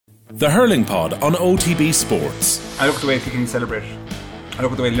The Hurling Pod on OTB Sports. I look at the way Kilkenny celebrate. I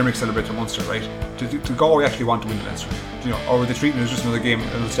look at the way Limerick celebrate in Munster, right? Do Galway actually want to win the Leinster? Or were they treating it as just another game, a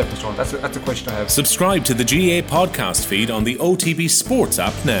little stepping stone? That's a question I have. Subscribe to the GAA podcast feed on the OTB Sports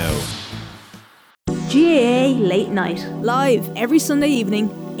app now. GAA Late Night, live every Sunday evening,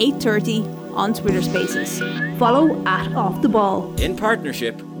 8:30 on Twitter Spaces. Follow at Off The Ball. In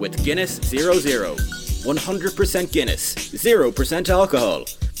partnership with Guinness 00. 100% Guinness, 0% alcohol.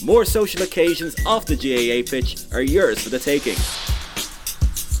 More social occasions off the GAA pitch are yours for the taking.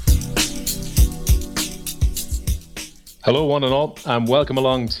 Hello one and all, and welcome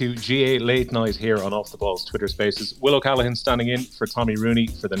along to GAA Late Night here on Off The Ball's Twitter Spaces. Will O'Callaghan standing in for Tommy Rooney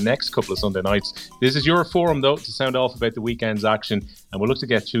for the next couple of Sunday nights. This is your forum though to sound off about the weekend's action, and we'll look to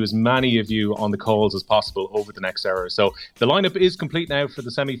get to as many of you on the calls as possible over the next hour. So the lineup is complete now for the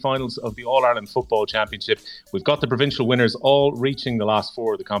semi-finals of the All-Ireland Football Championship. We've got the provincial winners all reaching the last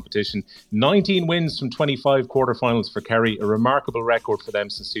four of the competition. 19 wins from 25 quarter-finals for Kerry, a remarkable record for them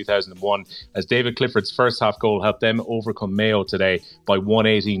since 2001, as David Clifford's first half goal helped them overcome Mayo today by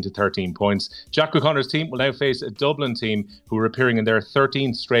 118 to 13 points. Jack O'Connor's team will now face a Dublin team who are appearing in their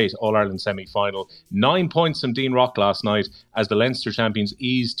 13th straight All-Ireland semi-final. 9 points from Dean Rock last night as the Leinster champions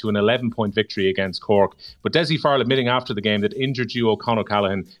eased to an 11-point victory against Cork. But Desi Farrell admitting after the game that injured duo Conor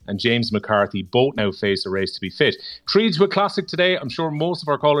Callaghan and James McCarthy both now face a race to be fit. Treated to a classic today. I'm sure most of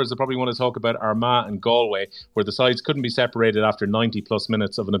our callers will probably want to talk about Armagh and Galway, where the sides couldn't be separated after 90 plus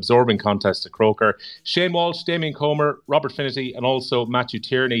minutes of an absorbing contest at Croker. Shane Walsh, Damien Comer, Robert Finnerty and also Matthew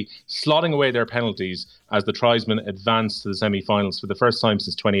Tierney slotting away their penalties as the tribesmen advance to the semi-finals for the first time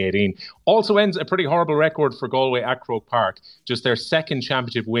since 2018. Also ends a pretty horrible record for Galway at Croke Park, just their second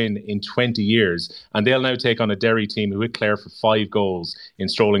championship win in 20 years. And they'll now take on a Derry team who hit Clare for 5 goals in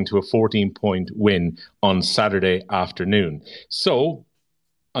strolling to a 14-point win on Saturday afternoon. So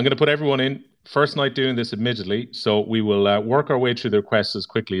I'm going to put everyone in. First night doing this, admittedly, so we will work our way through the requests as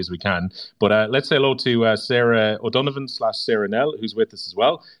quickly as we can. But let's say hello to Sarah O'Donovan / Sarah Nell, who's with us as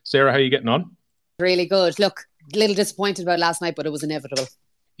well. Sarah, how are you getting on? Really good. Look, a little disappointed about last night, but it was inevitable.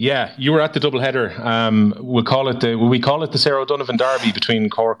 Yeah, you were at the doubleheader. We call it the Sarah O'Donovan derby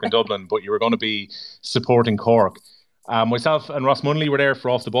between Cork and Dublin, but you were going to be supporting Cork. Myself and Ross Munley were there for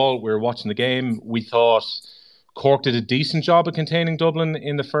Off The Ball. We were watching the game. We thought Cork did a decent job of containing Dublin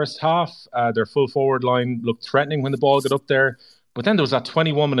in the first half. Their full forward line looked threatening when the ball got up there. But then there was that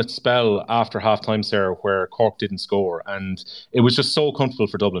 21-minute spell after half-time, Sarah, where Cork didn't score. And it was just so comfortable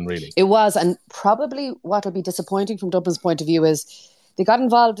for Dublin, really. It was. And probably what will be disappointing from Dublin's point of view is they got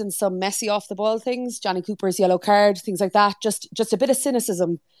involved in some messy off-the-ball things. Johnny Cooper's yellow card, things like that. Just a bit of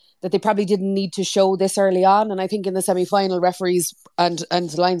cynicism that they probably didn't need to show this early on. And I think in the semi-final, referees and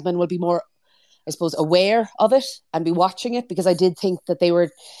linesmen will be more, I suppose, aware of it and be watching it, because I did think that they were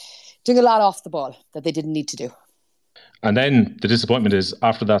doing a lot off the ball that they didn't need to do. And then the disappointment is,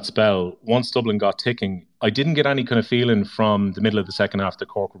 after that spell, once Dublin got ticking, I didn't get any kind of feeling from the middle of the second half that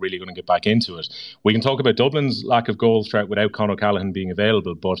Cork were really going to get back into it. We can talk about Dublin's lack of goal threat without Conor Callaghan being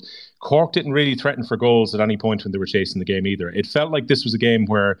available, but Cork didn't really threaten for goals at any point when they were chasing the game either. It felt like this was a game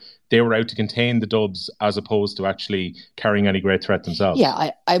where they were out to contain the Dubs as opposed to actually carrying any great threat themselves.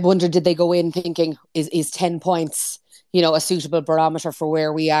 Yeah, I wonder, did they go in thinking, is 10 points a suitable barometer for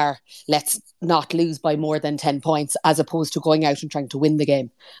where we are? Let's not lose by more than 10 points, as opposed to going out and trying to win the game.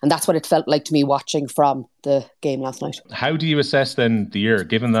 And that's what it felt like to me watching from the game last night. How do you assess then the year,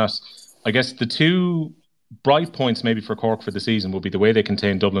 given that I guess the two bright points maybe for Cork for the season will be the way they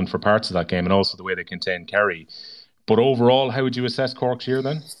contained Dublin for parts of that game and also the way they contained Kerry. But overall, how would you assess Cork's year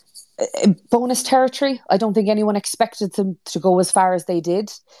then? Bonus territory. I don't think anyone expected them to go as far as they did.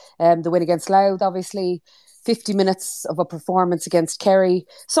 The win against Louth, obviously. 50 minutes of a performance against Kerry.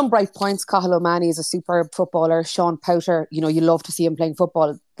 Some bright points. Cathal O'Mahony is a superb footballer. Sean Powter, you love to see him playing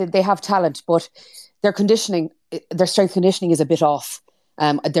football. They have talent, but their strength conditioning is a bit off.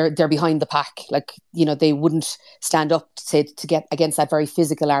 They're behind the pack. They wouldn't stand up to get against that very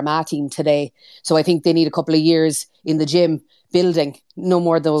physical Armagh team today. So I think they need a couple of years in the gym building, no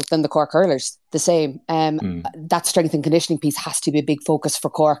more than the Cork hurlers. The same. That strength and conditioning piece has to be a big focus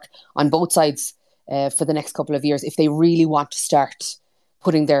for Cork on both sides for the next couple of years if they really want to start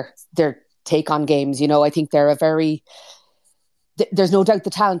putting their take on games. I think they're there's no doubt the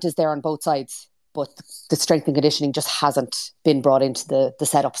talent is there on both sides, but the strength and conditioning just hasn't been brought into the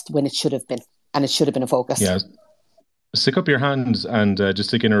setups when it should have been, and it should have been a focus. Yeah. Stick up your hand and just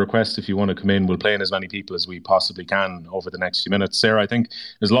stick in a request if you want to come in. We'll play in as many people as we possibly can over the next few minutes. Sarah, I think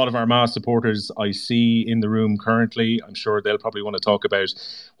there's a lot of Armagh supporters I see in the room currently. I'm sure they'll probably want to talk about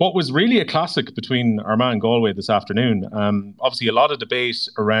what was really a classic between Armagh and Galway this afternoon. Obviously, a lot of debate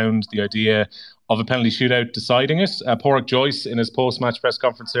around the idea of a penalty shootout deciding it. Pádraig Joyce, in his post-match press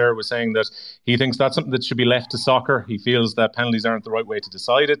conference there, was saying that he thinks that's something that should be left to soccer. He feels that penalties aren't the right way to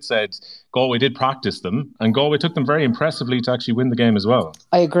decide it. Said Galway did practice them, and Galway took them very impressively to actually win the game as well.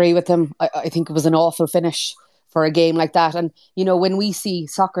 I agree with him. I think it was an awful finish for a game like that. And, you know, when we see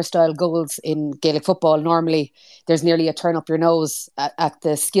soccer-style goals in Gaelic football, normally there's nearly a turn up your nose at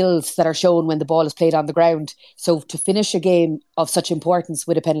the skills that are shown when the ball is played on the ground. So to finish a game of such importance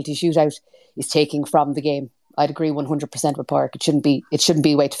with a penalty shootout is taking from the game. I'd agree 100% with Park. It shouldn't be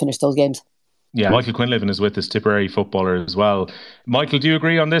a way to finish those games. Yeah, Michael Quinlivan is with us, Tipperary footballer as well. Michael, do you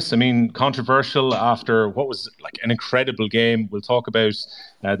agree on this? I mean, controversial after what was like an incredible game. We'll talk about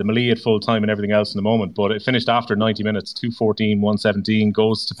the melee at full time and everything else in a moment, but it finished after 90 minutes, 2-14, 1-17,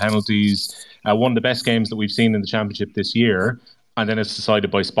 goes to penalties. One of the best games that we've seen in the Championship this year, and then it's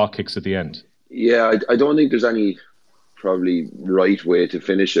decided by spot kicks at the end. Yeah, I don't think there's any probably right way to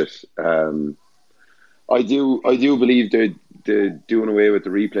finish it. I do believe that the doing away with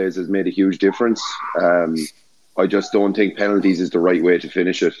the replays has made a huge difference. I just don't think penalties is the right way to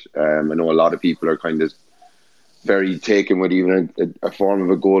finish it. I know a lot of people are kind of very taken with even a form of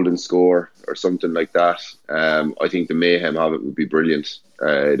a golden score or something like that. I think the mayhem of it would be brilliant.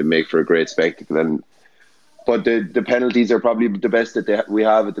 It'd make for a great spectacle. But the penalties are probably the best that we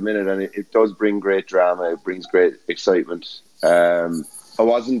have at the minute, and it does bring great drama. It brings great excitement. What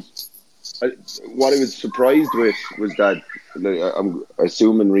I was surprised with was that I'm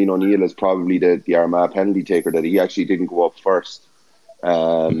assuming Rian O'Neill is probably the Armagh penalty taker, that he actually didn't go up first.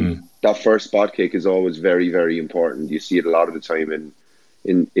 That first spot kick is always very, very important. You see it a lot of the time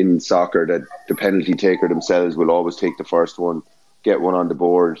in soccer, that the penalty taker themselves will always take the first one, get one on the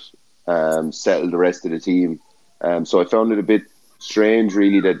board, settle the rest of the team. So I found it a bit strange,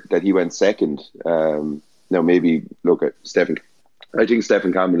 really, that he went second. Now maybe look at Stephen. I think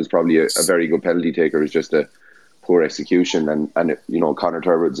Stephen Campbell is probably a very good penalty taker. It's just a poor execution, and Conor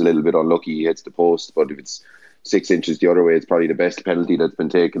Turbitt's a little bit unlucky. He hits the post, but if it's 6 inches the other way, it's probably the best penalty that's been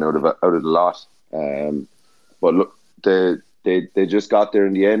taken out of the lot. But look, they just got there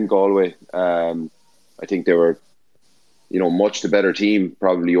in the end, Galway. I think they were, much the better team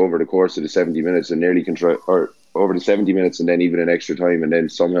probably over the course of the 70 minutes and nearly over the 70 minutes and then even an extra time, and then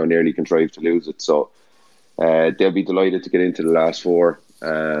somehow nearly contrived to lose it. So they'll be delighted to get into the last four,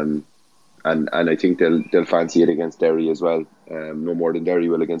 and I think they'll fancy it against Derry as well. No more than Derry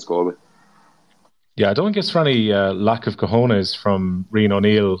will against Galway. Yeah, I don't think it's for any lack of cojones from Rian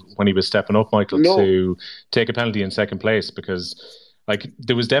O'Neill when he was stepping up, Michael, to take a penalty in second place, because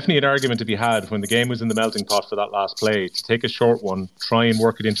there was definitely an argument to be had when the game was in the melting pot for that last play to take a short one, try and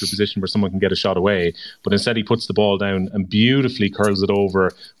work it into a position where someone can get a shot away. But instead he puts the ball down and beautifully curls it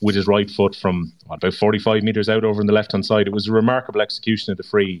over with his right foot from about 45 metres out over on the left-hand side. It was a remarkable execution of the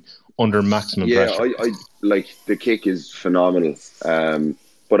free under maximum pressure. Yeah, I like the kick is phenomenal.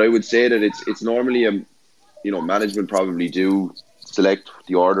 But I would say that it's normally, management probably do select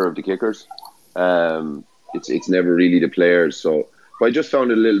the order of the kickers. It's never really the players. So, but I just found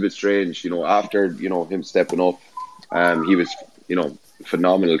it a little bit strange, after, him stepping up. He was,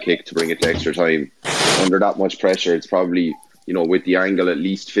 phenomenal kick to bring it to extra time. Under that much pressure, it's probably, with the angle at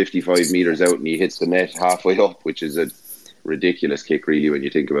least 55 metres out, and he hits the net halfway up, which is a ridiculous kick, really, when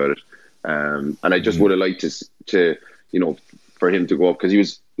you think about it. And I just would have liked to for him to go up, because he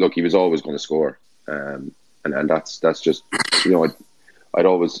was always going to score. And that's just, I'd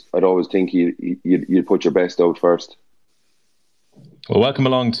always think you'd put your best out first. Well, welcome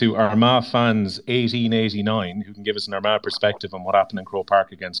along to Armagh fans 1889, who can give us an Armagh perspective on what happened in Croke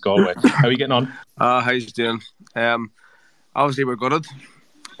Park against Galway. How are you getting on? How you doing? Obviously we're gutted.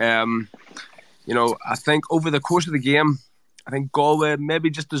 I think over the course of the game, I think Galway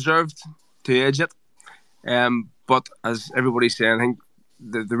maybe just deserved to edge it. But as everybody's saying, I think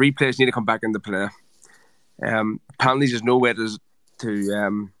the replays need to come back into play. Penalties is no way to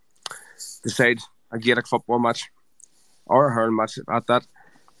decide a Gaelic football match or a hurling match at that.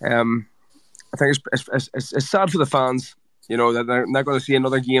 I think it's sad for the fans, that they're not going to see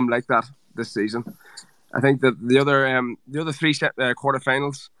another game like that this season. I think that the other three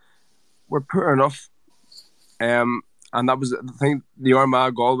quarterfinals were poor enough, and that was, I think, the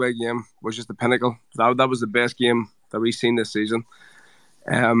Armagh Galway game was just the pinnacle. That was the best game that we've seen this season.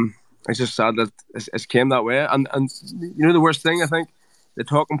 It's just sad that it came that way. And the worst thing, I think, the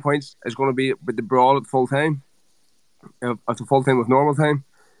talking points is going to be with the brawl at full time. of the full time with normal time.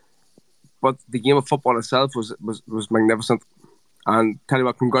 But the game of football itself was magnificent. And tell you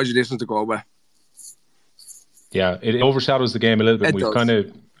what, congratulations to Galway. Yeah, it overshadows the game a little bit.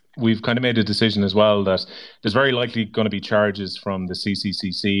 We've kind of made a decision as well that there's very likely going to be charges from the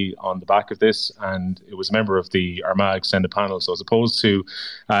CCCC on the back of this, and it was a member of the Armagh extended panel. So as opposed to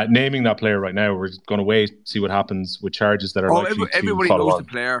naming that player right now, we're going to wait, see what happens with charges that are likely to everybody follow knows on. The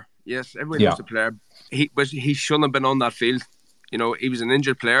player. Yes, everybody knows the player. He shouldn't have been on that field. You know, he was an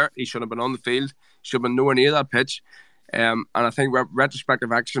injured player. He shouldn't have been on the field. He should have been nowhere near that pitch. And I think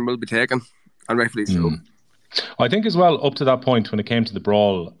retrospective action will be taken, and rightfully so. I think as well, up to that point when it came to the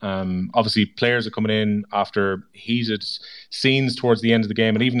brawl, obviously players are coming in after heated scenes towards the end of the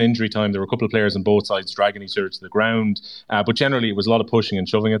game, and even injury time. There were a couple of players on both sides dragging each other to the ground, but generally it was a lot of pushing and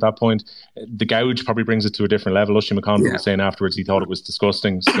shoving at that point. The gouge probably brings it to a different level. Ushie McConville was saying afterwards he thought it was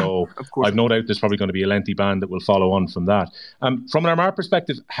disgusting, so I've no doubt there's probably going to be a lengthy ban that will follow on from that. From an Armagh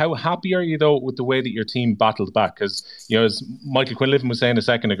perspective, how happy are you though with the way that your team battled back? Because, you know, as Michael Quinlivan was saying a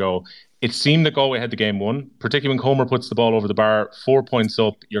second ago, it seemed that Galway had the game won, particularly when Comer puts the ball over the bar, 4 points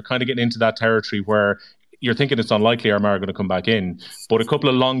up. You're kind of getting into that territory where you're thinking it's unlikely Armagh are going to come back in. But a couple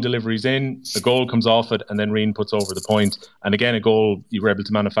of long deliveries in, a goal comes off it, and then Reen puts over the point. And again, a goal you were able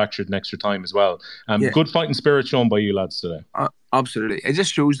to manufacture in extra time as well. Good fighting spirit shown by you lads today. Absolutely. It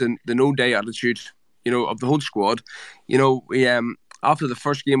just shows the no-day attitude, you know, of the whole squad. You know, we after the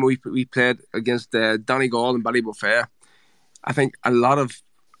first game we played against Donegal and Ballybofair, I think a lot of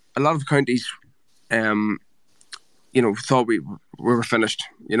counties, you know, thought we were finished.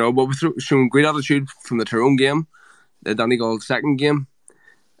 You know, but we've shown great attitude from the Tyrone game, the Donegal second game,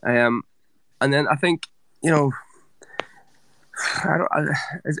 and then I think, you know,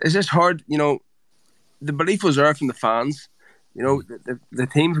 it's just hard. You know, the belief was there from the fans. You know, the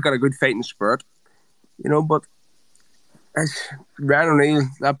team's got a good fighting spirit. You know, but as Ryan O'Neill,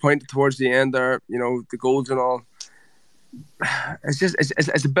 that point towards the end there, you know, the goals and all.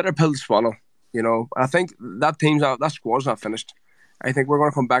 It's a bitter pill to swallow, you know. I think that squad's not finished. I think we're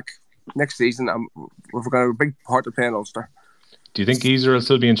going to come back next season and we've got a big part to play in Ulster. Do you think Geezer will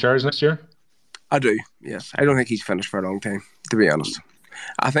still be in charge next year? I do, yes. I don't think he's finished for a long time, to be honest.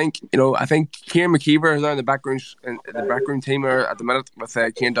 I think Kieran McKeever is there in the background team at the minute with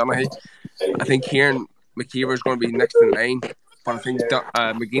Cian Donaghy. I think Kieran McKeever is going to be next in line, but I think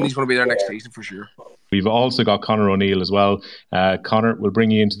McGeeney's going to be there next season for sure. We've also got Conor O'Neill as well. Conor, we'll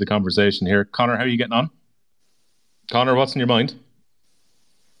bring you into the conversation here. Conor, how are you getting on? Conor, what's in your mind?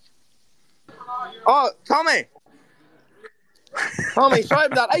 Oh, Tommy, sorry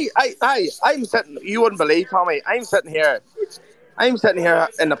about that. I'm sitting. You wouldn't believe, Tommy. I'm sitting here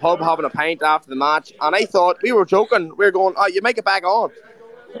in the pub having a pint after the match, and I thought we were joking. We were going, "Oh, you make it back on,"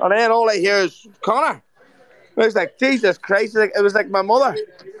 and then all I hear is Conor. It was like, Jesus Christ! It was like my mother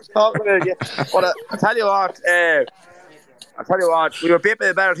talking to you. But I tell you what, we were beat by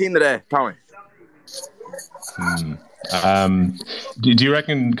a better team today, Tommy. Do you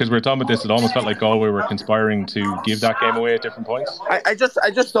reckon, because we were talking about this, it almost felt like Galway were conspiring to give that game away at different points? I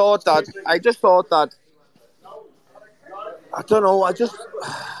just thought that. I don't know. I just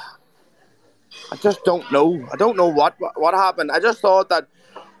don't know. I don't know what happened. I just thought that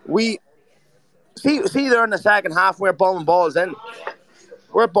we. See there in the second half, we're bombing balls in.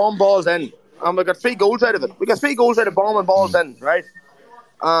 And we got 3 goals out of it. We got 3 goals out of bombing balls in, right?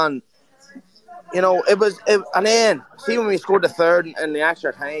 And, you know, and then, see when we scored the third in the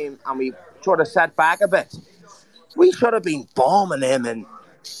extra time and we sort of set back a bit, we should have been bombing them in.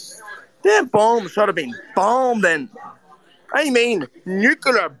 Them bombs should have been bombed in. I mean,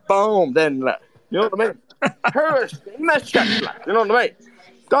 nuclear bombed in, like. You know what I mean? Hiroshima shit, like. You know what I mean?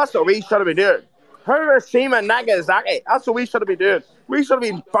 That's what we should have been doing. Hiroshima, Nagasaki. That's what we should have been doing. We should have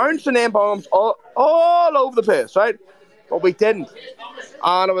been bouncing them bombs all over the place, right? But we didn't.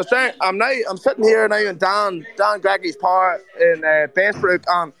 And I was saying, I'm sitting here now in Dan Gregory's part in Basebrook,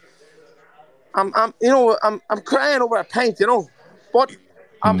 and I'm crying over a pint, you know. But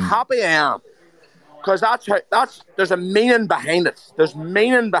I'm happy I am, because there's a meaning behind it. There's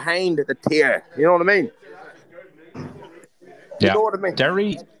meaning behind the tear. You know what I mean? Yeah. You know what I mean?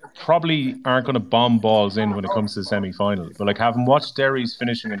 Derry probably aren't going to bomb balls in when it comes to the semi-final. But like, having watched Derry's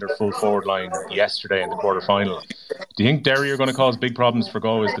finishing in their full forward line yesterday in the quarter-final, do you think Derry are going to cause big problems for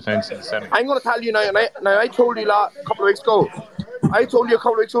Galway's defence in the semi? I'm going to tell you now, I told you a couple of weeks ago,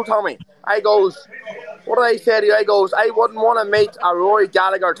 Tommy, what did I say to you? I wouldn't want to meet a Rory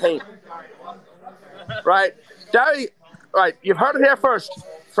Gallagher team. Right? Derry, right, you've heard it here first,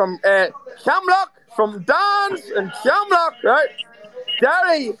 from Camlock, from Dans and Camlock, right?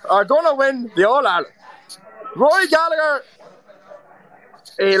 Derry are going to win the All-Ireland. Rory Gallagher,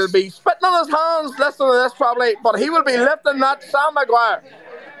 he'll be spitting on his hands listening to this probably, but he will be lifting that Sam Maguire.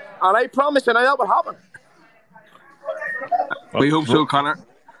 And I promise you now that will happen. We hope so, Connor.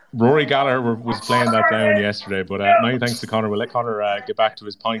 Rory Gallagher was playing that down yesterday, but many thanks to Connor. We'll let Connor get back to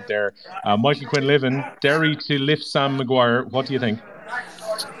his point there. Michael Quinn-Livin, Derry to lift Sam Maguire. What do you think?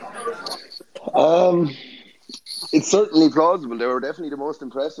 It's certainly plausible. They were definitely the most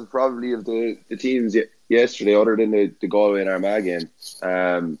impressive, probably, of the teams yesterday, other than the Galway and Armagh game.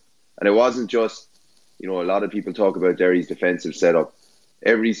 And it wasn't just, a lot of people talk about Derry's defensive setup.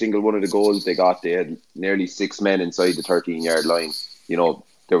 Every single one of the goals they got, they had nearly 6 men inside the 13-yard line.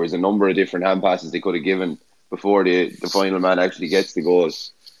 There was a number of different hand passes they could have given before the final man actually gets the goal.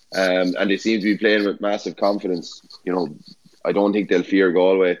 And they seem to be playing with massive confidence. I don't think they'll fear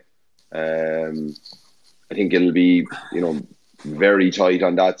Galway. I think it'll be, very tight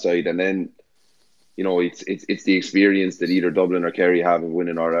on that side. And then, it's the experience that either Dublin or Kerry have in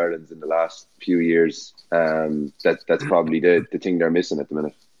winning All-Irelands in the last few years. That's probably the thing they're missing at the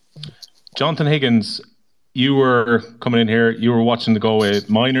minute. Jonathan Higgins, you were coming in here, you were watching the Galway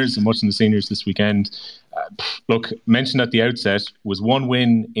minors and watching the seniors this weekend. Look, mentioned at the outset, was one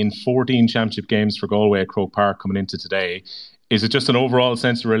win in 14 championship games for Galway at Croke Park coming into today. Is it just an overall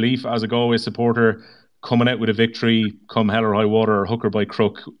sense of relief as a Galway supporter coming out with a victory, come hell or high water, or hook or by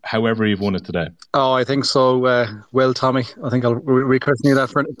crook, however you've won it today? Oh, I think so. Will, Tommy, I think I'll recurse you that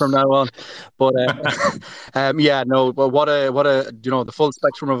from now on. But but what a the full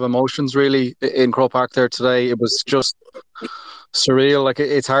spectrum of emotions really in Croke Park there today. It was just surreal. Like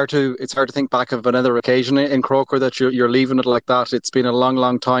it's hard to think back of another occasion in Croker that you're leaving it like that. It's been a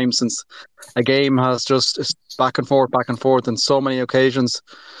long time since a game has just back and forth on so many occasions.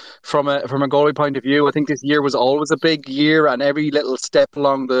 From a Galway point of view, I think this year was always a big year, and every little step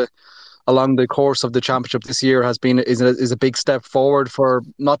along the course of the championship this year is a big step forward for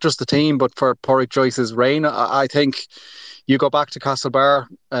not just the team but for Pádraig Joyce's reign. I think you go back to Castlebar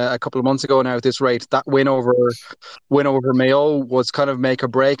a couple of months ago now at this rate, that win over Mayo was kind of make or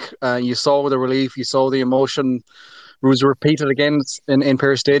break. You saw the relief, you saw the emotion. It was repeated again in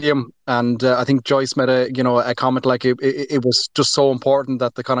Pearse Stadium, and I think Joyce made a comment like it was just so important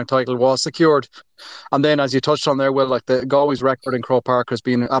that the Connacht title was secured. And then, as you touched on there, Will, like the Galway's record in Croke Park has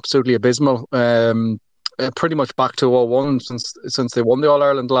been absolutely abysmal, pretty much back to 0-1 since they won the All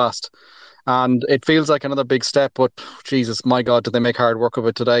Ireland last. And it feels like another big step, but Jesus, my God, did they make hard work of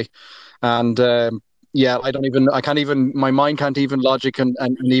it today? And my mind can't even logic and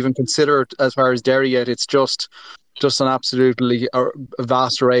even consider it as far as Derry yet. It's just an absolutely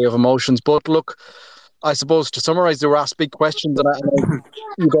vast array of emotions. But look, I suppose to summarise, they were asked big questions, and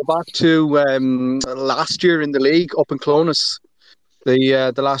you go back to last year in the league up in Clonus,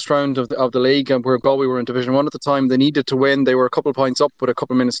 the last round of the league, and where Galway were in Division 1 at the time. They needed to win. They were a couple of points up with a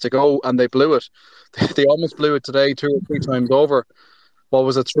couple of minutes to go, and they blew it. They almost blew it today 2 or 3 times over. What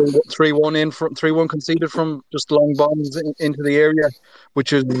was it, 3-1 conceded from just long bombs into the area,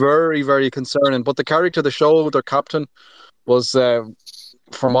 which is very, very concerning. But the character, the show, their captain, was,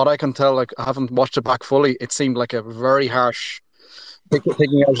 from what I can tell, like I haven't watched it back fully, it seemed like a very harsh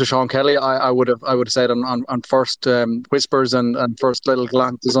taking out to Sean Kelly. I would have said on first whispers and first little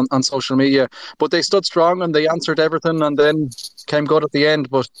glances on social media. But they stood strong and they answered everything, and then came good at the end.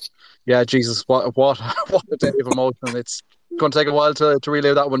 But yeah, Jesus, what a day of emotion. It's going to take a while to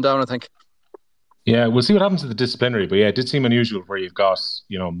relay that one down, I think. Yeah, we'll see what happens to the disciplinary, but yeah, it did seem unusual where you've got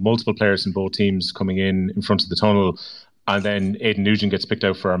multiple players in both teams coming in front of the tunnel, and then Aidan Nugent gets picked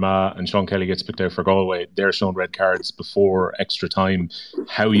out for Armagh and Sean Kelly gets picked out for Galway. They're shown red cards before extra time.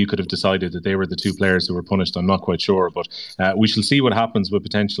 How you could have decided that they were the 2 players who were punished, I'm not quite sure, but we shall see what happens with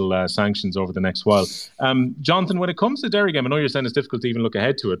potential sanctions over the next while. Jonathan, when it comes to Derry game, I know you're saying it's difficult to even look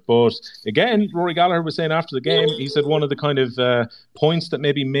ahead to it, but again, Rory Gallagher was saying after the game, he said one of the kind of points that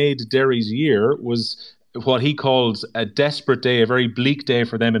maybe made Derry's year was what he calls a desperate day, a very bleak day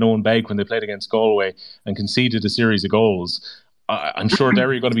for them in Owen Begg when they played against Galway and conceded a series of goals. I'm sure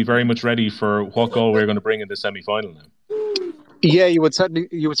Derry are going to be very much ready for what Galway are going to bring in the semi-final now. Yeah, you would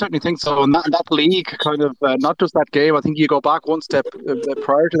certainly think so. And that league kind of, not just that game, I think you go back one step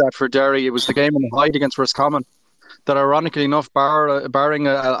prior to that for Derry, it was the game in the Hyde against Roscommon that ironically enough, barring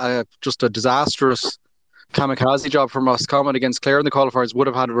just a disastrous kamikaze job from Roscommon against Clare in the qualifiers, would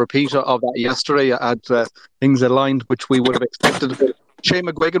have had a repeat of that yesterday had things aligned, which we would have expected. But Shane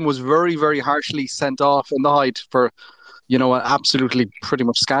McGuigan was very, very harshly sent off in the Hyde for an absolutely pretty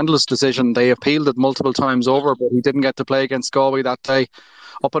much scandalous decision. They appealed it multiple times over, but he didn't get to play against Galway that day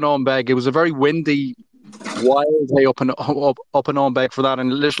up in Owen Begg. It was a very windy wildly up and on back for that,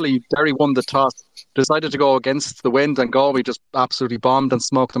 and literally Derry won the toss, decided to go against the wind, and Galway just absolutely bombed and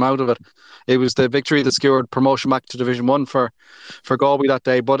smoked them out of it. It was the victory that secured promotion back to Division 1 for Galway that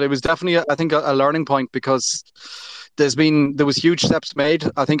day, but it was definitely, I think, a learning point, because there was huge steps made.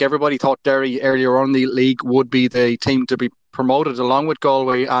 I think everybody thought Derry earlier on in the league would be the team to be promoted along with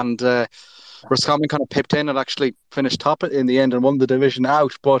Galway, and Roscommon kind of pipped in and actually finished top in the end and won the division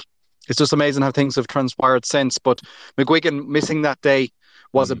out. But it's just amazing how things have transpired since. But McGuigan missing that day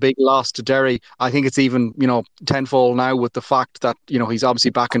was a big loss to Derry. I think it's even, tenfold now with the fact that, he's obviously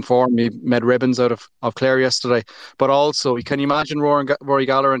back in form. He made ribbons out of Clare yesterday. But also, can you imagine Rory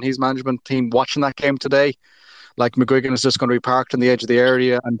Gallagher and his management team watching that game today? Like, McGuigan is just going to be parked on the edge of the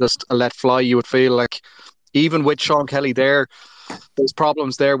area and just let fly. You would feel like, even with Sean Kelly there's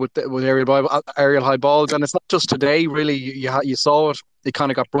problems there with aerial high balls, and it's not just today. Really, you saw it kind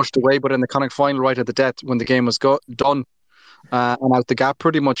of got brushed away, but in the kind of final right at the death when the game was done and out the gap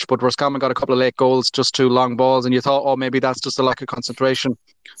pretty much. But Roscommon got a couple of late goals, just 2 long balls, and you thought, oh, maybe that's just a lack of concentration.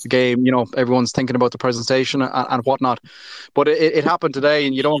 The game, everyone's thinking about the presentation and whatnot. But it happened today,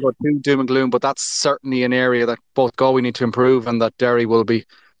 and you don't go too doom and gloom. But that's certainly an area that both Galway need to improve, and that Derry will be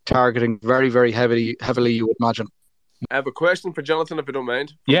targeting very, very heavily, you would imagine. I have a question for Jonathan, if you don't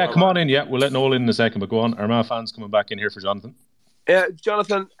mind. Yeah, come on in. Yeah, we'll let Noel in a second, but go on. Armagh fans coming back in here for Jonathan.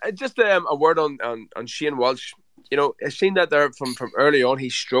 Jonathan, just a word on Shane Walsh. I've seen that there from early on. He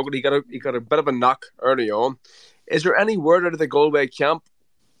struggled. He got a bit of a knock early on. Is there any word out of the Galway camp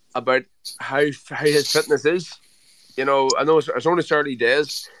about how his fitness is? I know it's only 30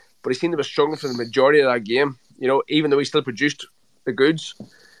 days, but he seemed to be struggling for the majority of that game. Even though he still produced the goods.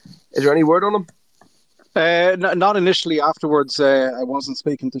 Is there any word on him? Not initially. Afterwards, I wasn't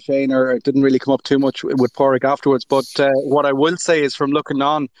speaking to Shane, or it didn't really come up too much with Pádraig afterwards. But what I will say is, from looking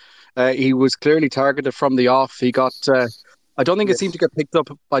on, he was clearly targeted from the off. He got. I don't think it seemed to get picked up.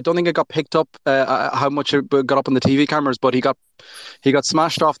 I don't think it got picked up how much it got up on the TV cameras, but he got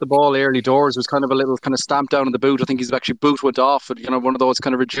smashed off the ball early doors. It was kind of a little kind of stamp down on the boot. I think his actually boot went off, one of those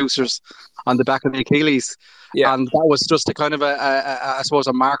kind of reducers on the back of the Achilles. Yeah. And that was just a kind of I suppose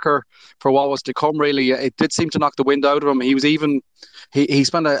a marker for what was to come. Really, it did seem to knock the wind out of him. He was even he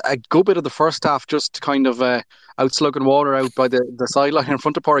spent a good bit of the first half just kind of out slugging water out by the sideline in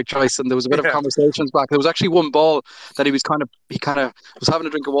front of Pádraig Joyce, and there was a bit of conversations back. There was actually one ball that he kind of was having a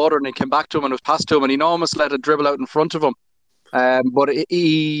drink of water, and he came back to him and it was passed to him, and he almost let it dribble out in front of him. But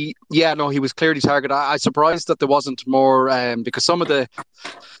he was clearly targeted. I'm surprised that there wasn't more, because some of the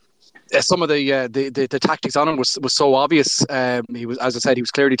tactics on him was so obvious. He was, as I said, he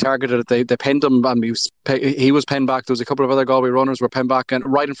was clearly targeted. They pinned him, and he was pinned back. There was a couple of other Galway runners were pinned back, and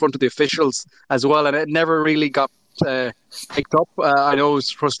right in front of the officials as well. And it never really got picked up. I know it was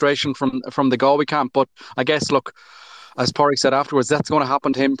frustration from the Galway camp, but I guess, look, as Pádraig said afterwards, that's going to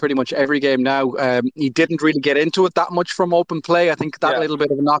happen to him pretty much every game now. He didn't really get into it that much from open play. I think that little bit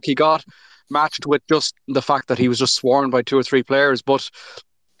of a knock he got matched with just the fact that he was just swarmed by 2 or 3 players. But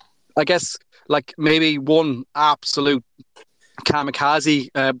I guess, like, maybe one absolute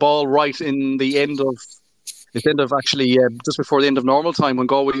kamikaze ball right in the end of actually just before the end of normal time, when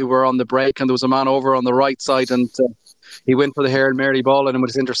Galway were on the break and there was a man over on the right side, and he went for the Hail Mary ball and it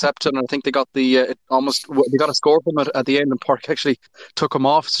was intercepted, and I think they got they got a score from it at the end, and Pádraig actually took him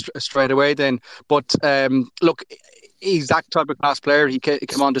off straight away then. But look, he's that type of class player. He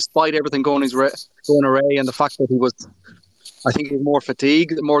came on despite everything going away, and the fact that I think he was more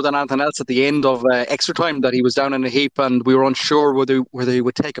fatigued more than anything else at the end of extra time, that he was down in a heap and we were unsure whether he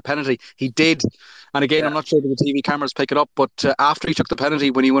would take a penalty. He did. And again, I'm not sure that the TV cameras pick it up, but after he took the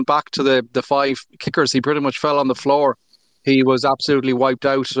penalty, when he went back to the 5 kickers, he pretty much fell on the floor. He was absolutely wiped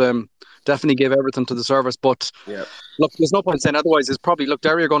out. Definitely gave everything to the service. But look, there's no point saying otherwise. It's probably, look,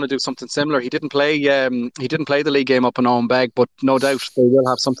 Derry are going to do something similar. He didn't play the league game up in Armagh, but no doubt they will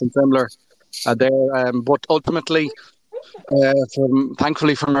have something similar there. But ultimately,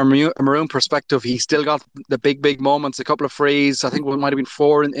 thankfully from a Maroon perspective, he still got the big moments, a couple of frees. I think it might have been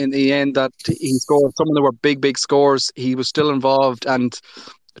 4 in the end that he scored. Some of them were big scores. He was still involved and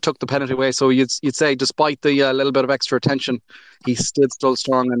took the penalty away. So you'd say, despite the little bit of extra attention, he stood still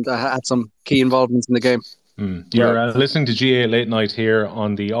strong and had some key involvements in the game. You're listening to GAA Late Night here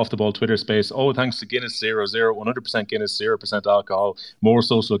on the Off the Ball Twitter space. Oh, thanks to Guinness 00, 100% Guinness, 0% alcohol. More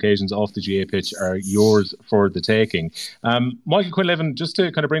social occasions off the GAA pitch are yours for the taking. Michael Quinlivan, just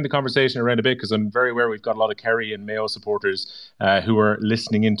to kind of bring the conversation around a bit, because I'm very aware we've got a lot of Kerry and Mayo supporters who are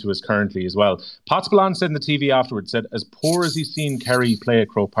listening into us currently as well. Potts Ballon said in the TV afterwards, said, as poor as he's seen Kerry play at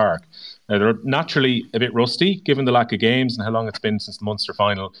Croke Park. Now, they're naturally a bit rusty, given the lack of games and how long it's been since the Munster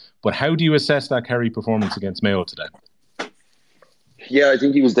final. But how do you assess that Kerry performance against Mayo today? Yeah, I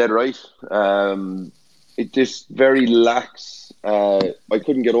think he was dead right. It just very lax. I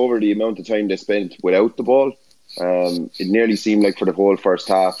couldn't get over the amount of time they spent without the ball. It nearly seemed like for the whole first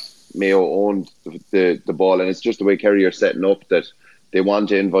half, Mayo owned the ball, and it's just the way Kerry are setting up that they want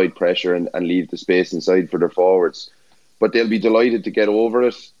to invite pressure and leave the space inside for their forwards. But they'll be delighted to get over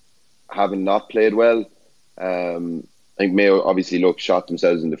it, having not played well. I think Mayo obviously shot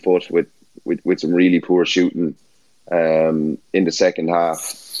themselves in the foot with some really poor shooting in the second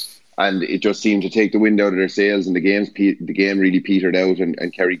half, and it just seemed to take the wind out of their sails, and the game really petered out,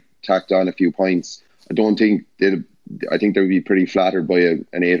 and Kerry tacked on a few points. I think they would be pretty flattered by an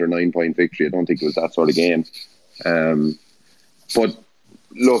 8 or 9 point victory. I don't think it was that sort of game. But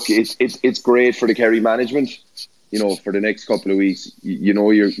look, it's great for the Kerry management. For the next couple of weeks,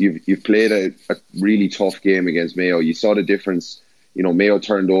 you've played a really tough game against Mayo. You saw the difference. Mayo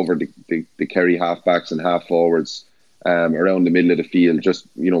turned over the Kerry half-backs and half-forwards around the middle of the field, just,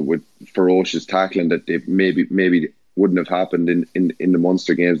 with ferocious tackling that they maybe wouldn't have happened in the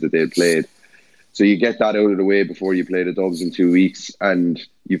Munster games that they had played. So you get that out of the way before you play the Dubs in 2 weeks, and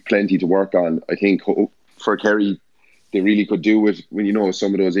you've plenty to work on. I think for Kerry, they really could do it when,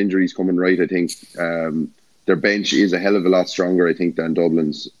 some of those injuries coming right. I think their bench is a hell of a lot stronger, I think, than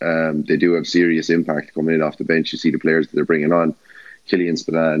Dublin's. They do have serious impact coming in off the bench. You see the players that they're bringing on, Killian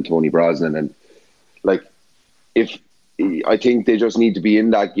Spadina and Tony Brosnan. And, I think they just need to be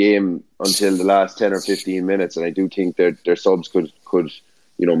in that game until the last 10 or 15 minutes. And I do think their subs could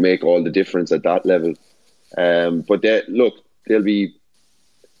make all the difference at that level. But they'll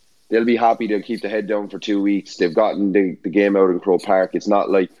be happy to keep the head down for 2 weeks. They've gotten the game out in Croke Park. It's not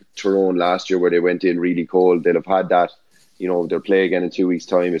like Tyrone last year where they went in really cold. They'll have had that. They'll play again in 2 weeks'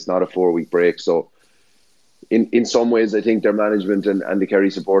 time. It's not a 4-week break. So in some ways, I think their management and the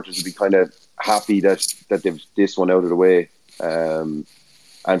Kerry supporters will be kind of happy that they've this one out of the way. And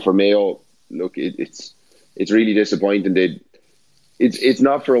for Mayo, look, it's really disappointing. It's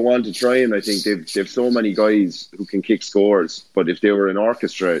not for a want of trying. I think they've so many guys who can kick scores, but if they were an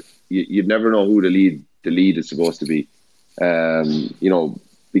orchestra, you'd never know who the lead is supposed to be.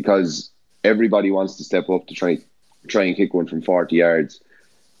 Because everybody wants to step up to try and kick one from 40 yards.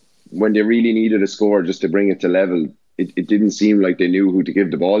 When they really needed a score just to bring it to level, it didn't seem like they knew who to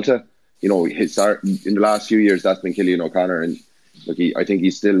give the ball to. In the last few years, that's been Cillian O'Connor, and look, I think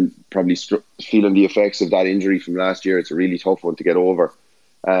he's still probably feeling the effects of that injury from last year. It's a really tough one to get over.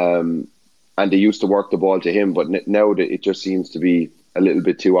 And they used to work the ball to him, but now it just seems to be a little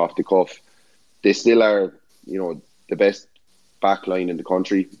bit too off the cuff. They still are, the best back line in the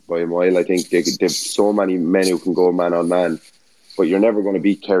country by a mile. I think they've so many men who can go man on man, but you're never going to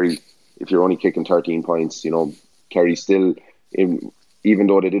beat Kerry if you're only kicking 13 points. Kerry still, even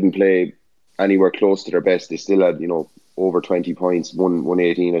though they didn't play anywhere close to their best, they still had, over 20 points,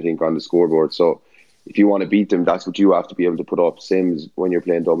 118, I think, on the scoreboard. So if you want to beat them, that's what you have to be able to put up, same as when you're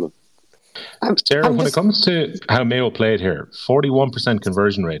playing Dublin. Sarah, when it comes to how Mayo played here, 41%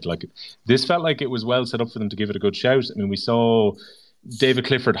 conversion rate, this felt like it was well set up for them to give it a good shout. I mean, we saw David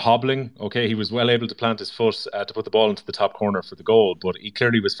Clifford hobbling. Okay, he was well able to plant his foot to put the ball into the top corner for the goal, but he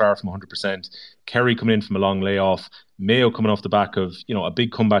clearly was far from 100%. Kerry coming in from a long layoff, Mayo coming off the back of a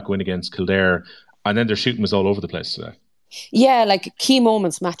big comeback win against Kildare, and then their shooting was all over the place today. Yeah, key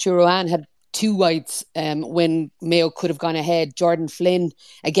moments. Matthew Rowan had 2 wides when Mayo could have gone ahead. Jordan Flynn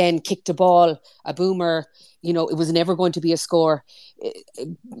again kicked a ball, a boomer. It was never going to be a score.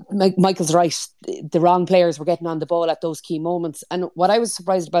 Michael's right. The wrong players were getting on the ball at those key moments. And what I was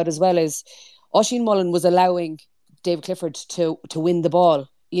surprised about as well is Oisin Mullen was allowing David Clifford to win the ball.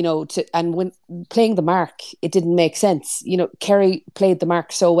 And when playing the mark, it didn't make sense. Kerry played the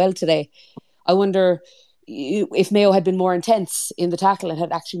mark so well today. I wonder if Mayo had been more intense in the tackle and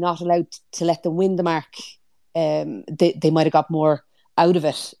had actually not allowed to let them win the mark, they might have got more out of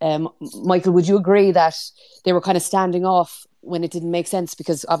it. Michael, would you agree that they were kind of standing off when it didn't make sense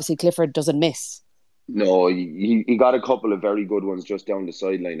because obviously Clifford doesn't miss? No, he got a couple of very good ones just down the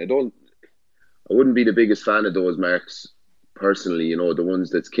sideline. I wouldn't be the biggest fan of those marks personally, the ones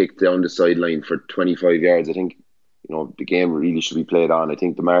that's kicked down the sideline for 25 yards. I think the game really should be played on. I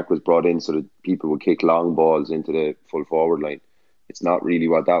think the mark was brought in so that people would kick long balls into the full forward line. It's not really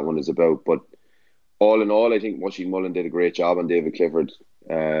what that one is about. But all in all, I think Oisin Mullen did a great job on David Clifford.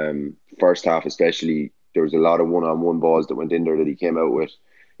 First half especially, there was a lot of one-on-one balls that went in there that he came out with.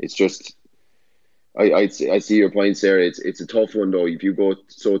 It's just, I see your point, Sarah. It's a tough one though. If you go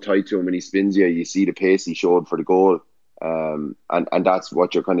so tight to him and he spins you, you see the pace he showed for the goal. And that's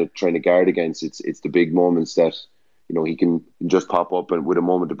what you're kind of trying to guard against. It's the big moments that, you know, he can just pop up and with a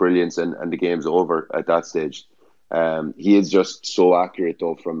moment of brilliance and the game's over at that stage. He is just so accurate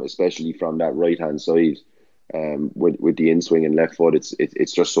though, especially from that right hand side, with the in-swing and left foot.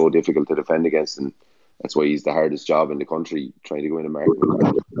 It's just so difficult to defend against, and that's why he's the hardest job in the country, trying to go in and mark.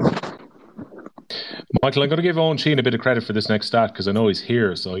 Michael, I'm going to give Owen Sheehan a bit of credit for this next stat because I know he's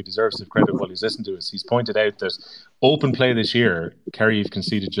here, so he deserves the credit while he's listening to us. He's pointed out that open play this year, Kerry have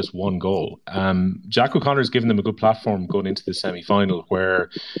conceded just one goal. Jack O'Connor's given them a good platform going into the semi-final, where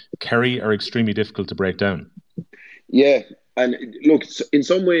Kerry are extremely difficult to break down. Yeah, and look, in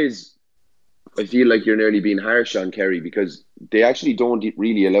some ways, I feel like you're nearly being harsh on Kerry because they actually don't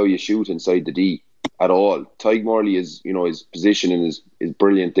really allow you shoot inside the D at all. Tyg Morley is, you know, his positioning is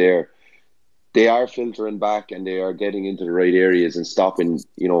brilliant there. They are filtering back and they are getting into the right areas and stopping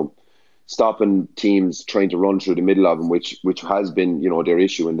teams trying to run through the middle of them, which has been, you know, their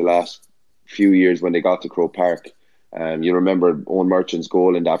issue in the last few years when they got to Croke Park. You remember Owen Merchant's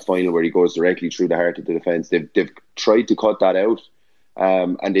goal in that final where he goes directly through the heart of the defence. They've tried to cut that out,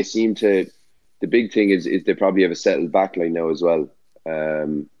 and they seem to. The big thing is they probably have a settled backline now as well.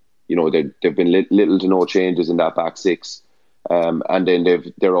 You know, there've been little to no changes in that back six. And then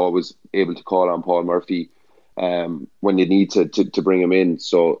they're always able to call on Paul Murphy when they need to bring him in.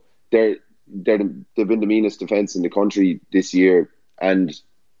 So they've been the meanest defence in the country this year. And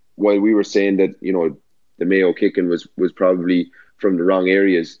while we were saying that, you know, the Mayo kicking was probably from the wrong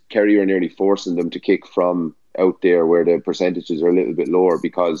areas, Kerry are nearly forcing them to kick from out there where the percentages are a little bit lower,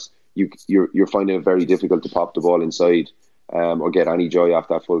 because you're finding it very difficult to pop the ball inside or get any joy off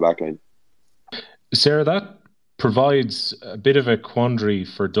that full back line. Sarah, that provides a bit of a quandary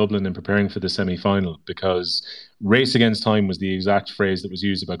for Dublin in preparing for the semi-final, because race against time was the exact phrase that was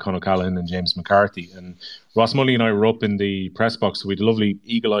used about Conor Callaghan and James McCarthy. And Ross Mully and I were up in the press box, so we had a lovely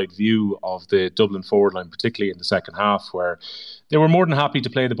eagle-eyed view of the Dublin forward line, particularly in the second half, where they were more than happy to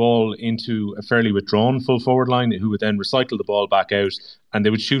play the ball into a fairly withdrawn full forward line, who would then recycle the ball back out, and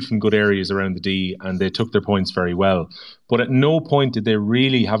they would shoot from good areas around the D, and they took their points very well. But at no point did they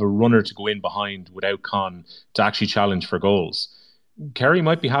really have a runner to go in behind without Con to actually challenge for goals. Kerry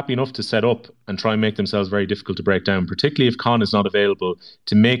might be happy enough to set up and try and make themselves very difficult to break down, particularly if Con is not available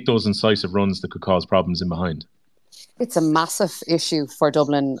to make those incisive runs that could cause problems in behind. It's a massive issue for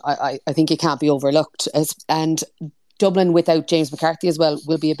Dublin. I think it can't be overlooked. And Dublin without James McCarthy as well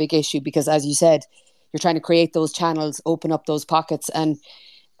will be a big issue, because, as you said, you're trying to create those channels, open up those pockets. And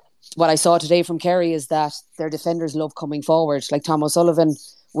what I saw today from Kerry is that their defenders love coming forward. Like Tom O'Sullivan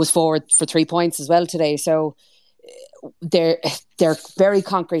was forward for 3 points as well today. So they're very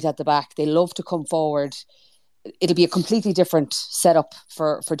concrete at the back. They love to come forward. It'll be a completely different setup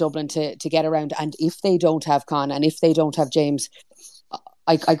for Dublin to get around. And if they don't have Con and if they don't have James,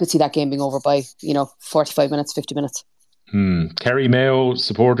 I could see that game being over by, 45 minutes, 50 minutes. Kerry, Mayo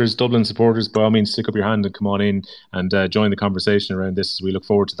supporters, Dublin supporters, by all means, stick up your hand and come on in and join the conversation around this as we look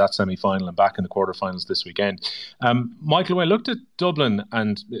forward to that semi-final and back in the quarterfinals this weekend. Michael, when I looked at Dublin,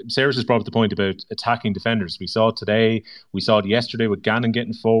 and Sarah's just brought up the point about attacking defenders. We saw it today, we saw it yesterday with Gannon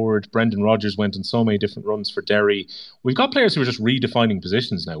getting forward. Brendan Rodgers went on so many different runs for Derry. We've got players who are just redefining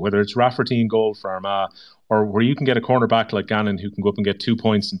positions now, whether it's Rafferty in goal for Armagh, or where you can get a cornerback like Gannon who can go up and get 2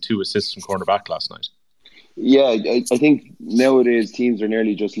 points and 2 assists from cornerback last night. Yeah, I think nowadays teams are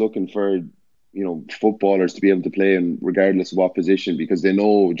nearly just looking for, footballers to be able to play in regardless of what position, because they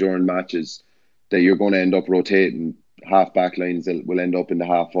know during matches that you're going to end up rotating half back lines that will end up in the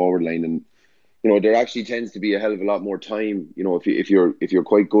half forward line, and there actually tends to be a hell of a lot more time. If you're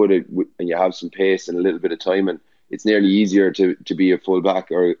quite good at and you have some pace and a little bit of timing, it's nearly easier to be a full back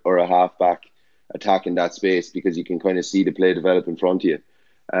or a half back attacking that space, because you can kind of see the play develop in front of you.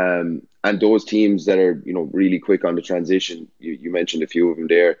 And those teams that are, really quick on the transition, you mentioned a few of them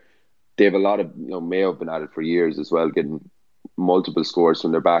there. They have a lot of, Mayo have been at it for years as well, getting multiple scores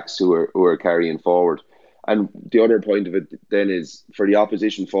from their backs who are carrying forward. And the other point of it then is for the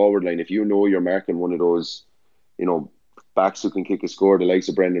opposition forward line, if you're marking one of those, backs who can kick a score, the likes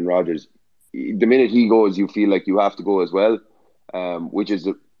of Brendan Rodgers, the minute he goes, you feel like you have to go as well, which is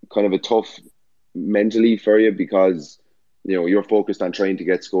kind of a tough mentally for you, because you're focused on trying to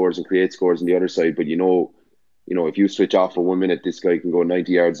get scores and create scores on the other side, but if you switch off for 1 minute, this guy can go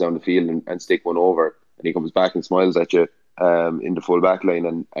 90 yards down the field and stick one over, and he comes back and smiles at you in the full back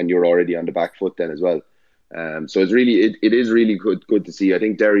line, and you're already on the back foot then as well. So it's really it is really good to see. I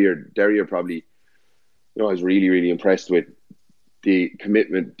think Derry are probably, I was really, really impressed with the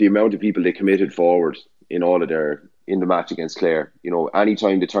commitment, the amount of people they committed forward in all of in the match against Clare.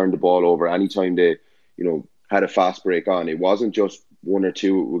 Anytime they turned the ball over, anytime they, had a fast break on. It wasn't just 1 or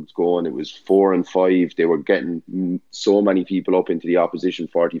 2 it was going, it was 4 and 5. They were getting so many people up into the opposition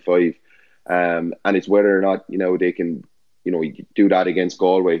 45. And it's whether or not, they can, do that against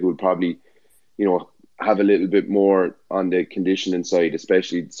Galway, who would probably, have a little bit more on the conditioning side,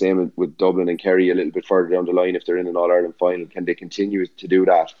 especially the same with Dublin and Kerry a little bit further down the line if they're in an All-Ireland final. Can they continue to do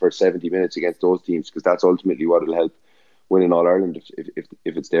that for 70 minutes against those teams? Because that's ultimately what will help win an All-Ireland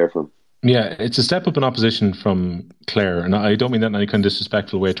if it's there for them. Yeah, it's a step up in opposition from Clare, and I don't mean that in any kind of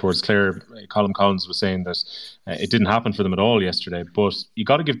disrespectful way towards Clare. Colin Collins was saying that it didn't happen for them at all yesterday, but you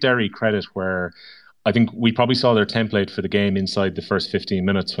got to give Derry credit where I think we probably saw their template for the game inside the first 15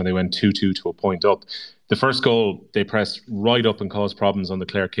 minutes when they went 2-2 to a point up. The first goal, they pressed right up and caused problems on the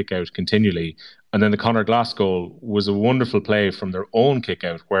Clare kick-out continually. And then the Conor Glass goal was a wonderful play from their own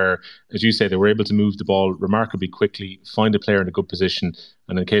kick-out where, as you say, they were able to move the ball remarkably quickly, find a player in a good position.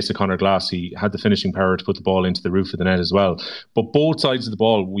 And in the case of Conor Glass, he had the finishing power to put the ball into the roof of the net as well. But both sides of the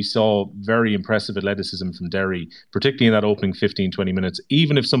ball, we saw very impressive athleticism from Derry, particularly in that opening 15-20 minutes,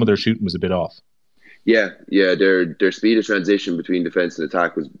 even if some of their shooting was a bit off. Yeah, their speed of transition between defence and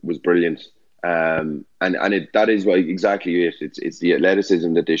attack was brilliant. And that is exactly it. It's the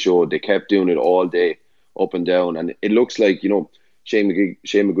athleticism that they showed. They kept doing it all day, up and down. And it looks like, Shane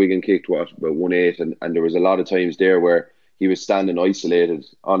McGuigan kicked about 1-8, and there was a lot of times there where he was standing isolated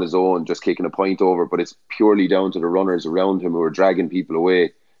on his own, just kicking a point over. But it's purely down to the runners around him who are dragging people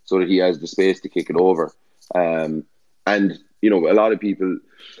away so that he has the space to kick it over. And a lot of people,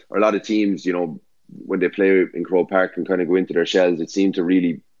 or a lot of teams, when they play in Croke Park and kind of go into their shells, it seemed to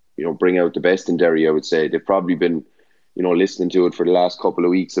really, bring out the best in Derry, I would say. They've probably been, listening to it for the last couple of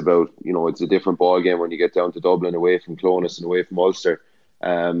weeks about, it's a different ball game when you get down to Dublin, away from Clones and away from Ulster.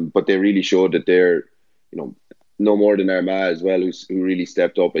 But they really showed that they're, no more than Armagh as well, who really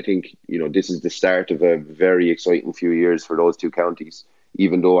stepped up. I think, this is the start of a very exciting few years for those two counties.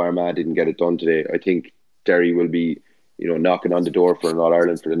 Even though Armagh didn't get it done today, I think Derry will be, knocking on the door for an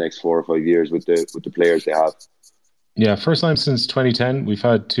All-Ireland for the next 4 or 5 years with the players they have. Yeah, first time since 2010. We've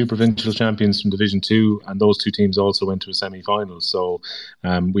had 2 provincial champions from Division 2, and those 2 teams also went to a semi-final. So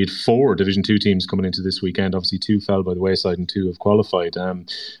we had 4 Division 2 teams coming into this weekend. Obviously 2 fell by the wayside and 2 have qualified.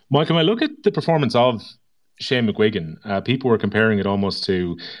 Michael, when I look at the performance of Shane McGuigan, people were comparing it almost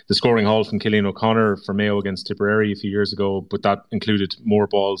to the scoring haul from Cillian O'Connor for Mayo against Tipperary a few years ago, but that included more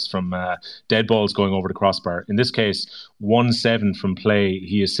balls from dead balls going over the crossbar. In this case, 1-7 from play.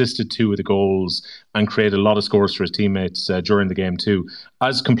 He assisted 2 of the goals and created a lot of scores for his teammates during the game too.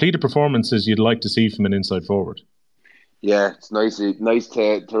 As complete a performance as you'd like to see from an inside forward. Yeah, it's nice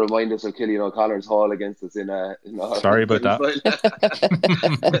to remind us of Cillian O'Connor's haul against us in Sorry about that.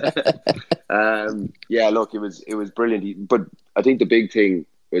 Yeah, look, it was brilliant. But I think the big thing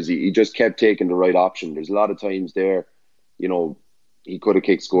was he just kept taking the right option. There's a lot of times there, he could have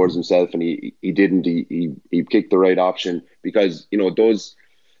kicked scores himself, and he didn't. He kicked the right option because those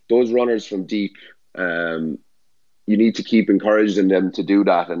runners from deep, you need to keep encouraging them to do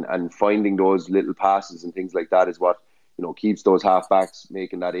that, and finding those little passes and things like that is what keeps those half-backs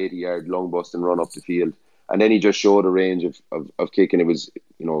making that 80-yard long bust and run up the field. And then he just showed a range of kicking. It was,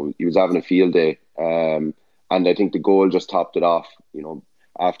 he was having a field day. And I think the goal just topped it off,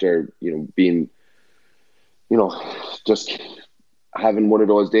 after, being, just having one of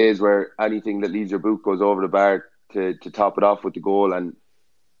those days where anything that leaves your boot goes over the bar to top it off with the goal. And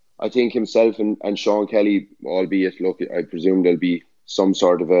I think himself and Sean Kelly, albeit, look, I presume there'll be some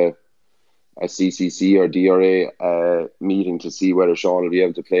sort of a CCC or DRA meeting to see whether Sean will be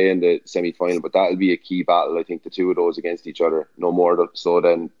able to play in the semi-final, but that'll be a key battle. I think the 2 of those against each other, no more so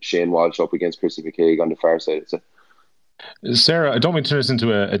than Shane Walsh up against Chrissy McCaig on the far side. Sarah, I don't mean to turn this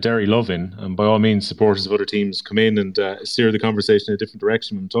into a Derry love-in, and by all means supporters of other teams come in and steer the conversation in a different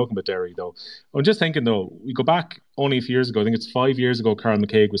direction when I'm talking about Derry, though. I'm just thinking, though, we go back only a few years ago. I think it's 5 years ago Carl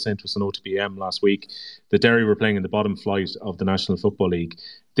McCaig was sent to us on OTBM last week that Derry were playing in the bottom flight of the National Football League.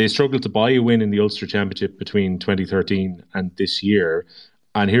 They struggled to buy a win in the Ulster Championship between 2013 and this year.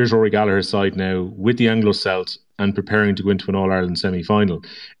 And here's Rory Gallagher's side now with the Anglo-Celt and preparing to go into an All-Ireland semi-final.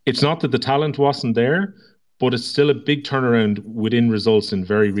 It's not that the talent wasn't there, but it's still a big turnaround within results in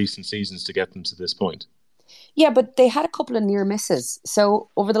very recent seasons to get them to this point. Yeah, but they had a couple of near misses. So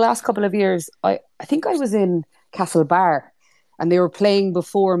over the last couple of years, I think I was in Castlebar and they were playing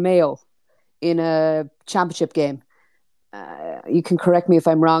before Mayo in a championship game. You can correct me if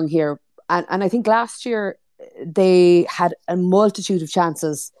I'm wrong here. And I think last year they had a multitude of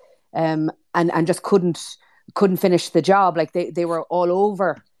chances and just couldn't finish the job. Like they were all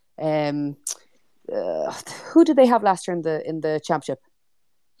over. Who did they have last year in the championship?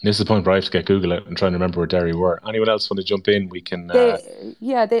 This is the point where I have to get Google out and try and remember where Derry were. Anyone else want to jump in? We can. I'm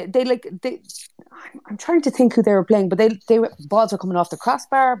trying to think who they were playing, but balls were coming off the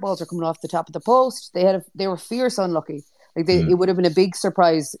crossbar, balls were coming off the top of the post. They were fierce unlucky. It would have been a big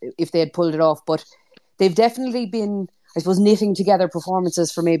surprise if they had pulled it off. But they've definitely been, I suppose, knitting together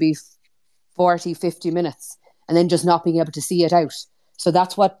performances for maybe 40, 50 minutes, and then just not being able to see it out. So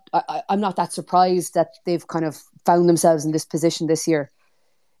that's what I'm not that surprised that they've kind of found themselves in this position this year.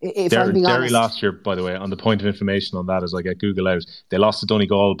 If I'm being Derry honest. last year, by the way, on the point of information on that, as I get Google out, they lost to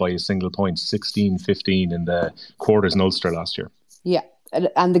Donegal by a single point, 16-15 in the quarters in Ulster last year. Yeah,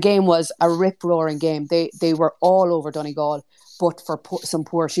 and the game was a rip-roaring game. They were all over Donegal, but for some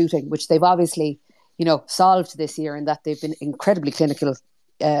poor shooting, which they've obviously, solved this year in that they've been incredibly clinical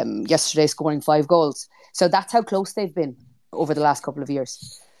yesterday, scoring 5 goals. So that's how close they've been over the last couple of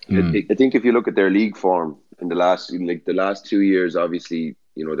years. I think if you look at their league form in the last 2 years, obviously,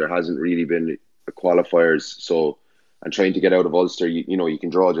 there hasn't really been qualifiers. So, and trying to get out of Ulster, you can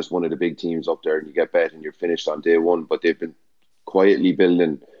draw just one of the big teams up there and you get bet and you're finished on day one. But they've been quietly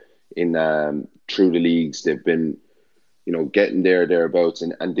building in through the leagues. They've been, getting thereabouts.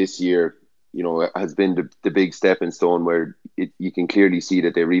 And this year, has been the big stepping stone where you can clearly see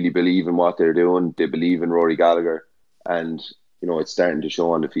that they really believe in what they're doing. They believe in Rory Gallagher, and it's starting to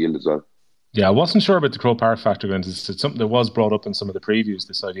show on the field as well. Yeah, I wasn't sure about the Croke Park factor. It's something that was brought up in some of the previews,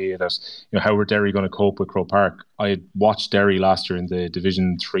 this idea that, how were Derry going to cope with Croke Park? I had watched Derry last year in the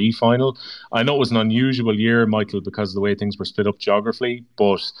Division 3 final. I know it was an unusual year, Michael, because of the way things were split up geographically,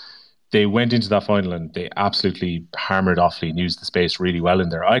 but they went into that final and they absolutely hammered Offaly and used the space really well in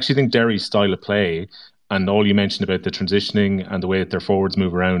there. I actually think Derry's style of play, and all you mentioned about the transitioning and the way that their forwards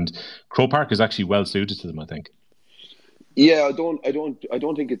move around, Croke Park is actually well suited to them, I think. Yeah, I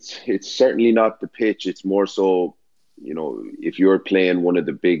don't think it's certainly not the pitch. It's more so, if you're playing one of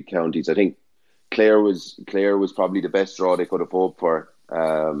the big counties. I think Clare was probably the best draw they could have hoped for.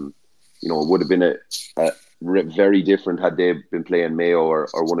 It would have been a very different had they been playing Mayo or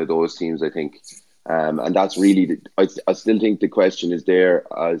one of those teams, I think. And that's really, I still think the question is there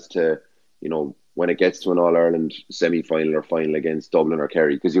as to, when it gets to an All-Ireland semi-final or final against Dublin or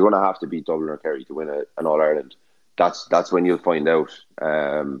Kerry, because you're going to have to beat Dublin or Kerry to win an All-Ireland. That's when you'll find out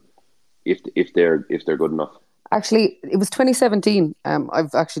if they're good enough. Actually, it was 2017.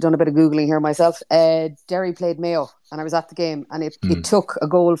 I've actually done a bit of Googling here myself. Derry played Mayo and I was at the game, and it took a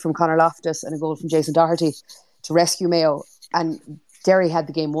goal from Conor Loftus and a goal from Jason Doherty to rescue Mayo, and Derry had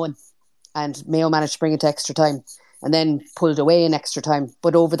the game won and Mayo managed to bring it to extra time and then pulled away in extra time.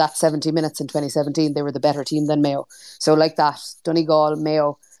 But over that 70 minutes in 2017, they were the better team than Mayo. So like that, Donegal,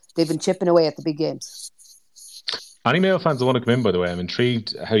 Mayo, they've been chipping away at the big games. Any Mayo fans that want to come in, by the way, I'm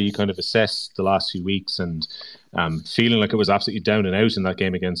intrigued how you kind of assess the last few weeks and feeling like it was absolutely down and out in that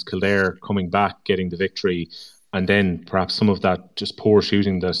game against Kildare, coming back, getting the victory, and then perhaps some of that just poor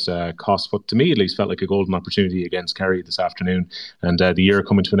shooting that cost what, to me at least, felt like a golden opportunity against Kerry this afternoon, and the year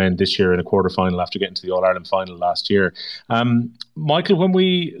coming to an end this year in a quarter-final after getting to the All-Ireland final last year. Michael, when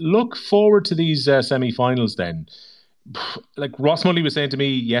we look forward to these semi-finals then, like Ross Mulley was saying to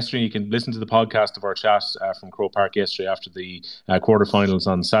me yesterday, you can listen to the podcast of our chat from Croke Park yesterday after the quarterfinals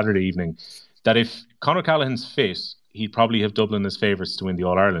on Saturday evening, that if Conor Callaghan's fit, he'd probably have Dublin as favourites to win the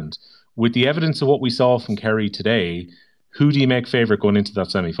All-Ireland. With the evidence of what we saw from Kerry today, who do you make favourite going into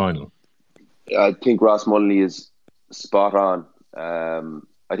that semi-final? I think Ross Mulley is spot on.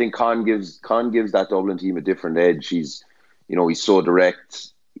 I think Con gives that Dublin team a different edge. He's so direct.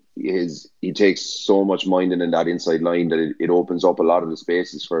 He takes so much minding in that inside line that it opens up a lot of the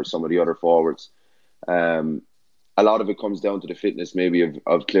spaces for some of the other forwards. A lot of it comes down to the fitness maybe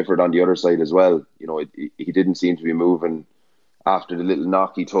of Clifford on the other side as well. He didn't seem to be moving after the little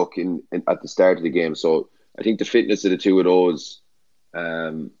knock he took in at the start of the game. So I think the fitness of the two of those,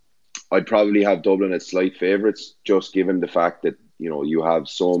 I'd probably have Dublin as slight favourites, just given the fact that you have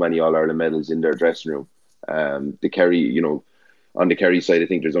so many All-Ireland medals in their dressing room. The Kerry, on the Kerry side, I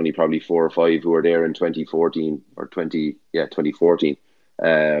think there's only probably 4 or 5 who were there in 2014 or 2014.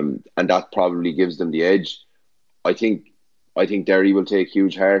 And that probably gives them the edge. I think Derry will take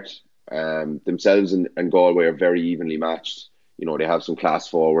huge heart. Themselves and Galway are very evenly matched. They have some class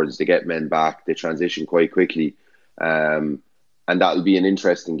forwards, they get men back, they transition quite quickly. And that'll be an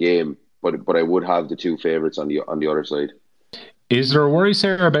interesting game. But I would have the two favourites on the other side. Is there a worry,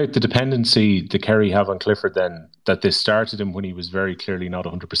 Sarah, about the dependency the Kerry have on Clifford then, that they started him when he was very clearly not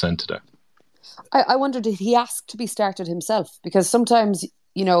 100% today? I wonder, did he ask to be started himself? Because sometimes,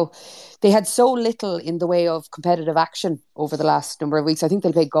 they had so little in the way of competitive action over the last number of weeks. I think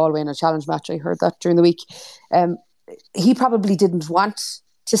they played Galway in a challenge match. I heard that during the week. He probably didn't want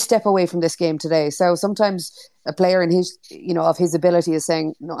to step away from this game today. So sometimes a player in his, of his ability is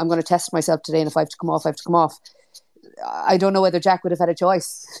saying, no, I'm going to test myself today, and if I have to come off, I have to come off. I don't know whether Jack would have had a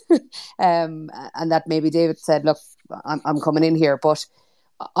choice. And that maybe David said, look, I'm coming in here. But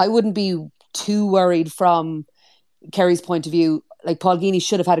I wouldn't be too worried from Kerry's point of view. Like, Paul Geaney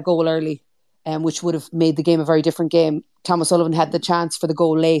should have had a goal early, which would have made the game a very different game. Thomas Sullivan had the chance for the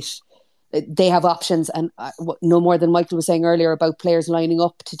goal late. They have options, and no more than Michael was saying earlier about players lining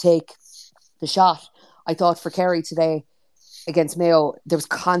up to take the shot. I thought for Kerry today against Mayo, there was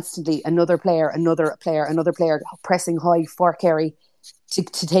constantly another player pressing high for Kerry to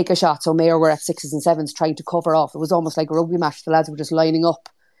take a shot. So Mayo were at 6s and 7s trying to cover off. It was almost like a rugby match. The lads were just lining up,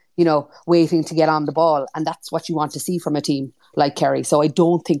 waiting to get on the ball. And that's what you want to see from a team like Kerry. So I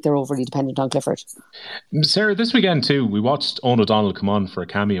don't think they're overly dependent on Clifford. Sarah, this weekend too, we watched Owen O'Donnell come on for a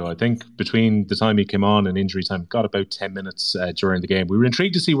cameo. I think between the time he came on and injury time, got about 10 minutes during the game. We were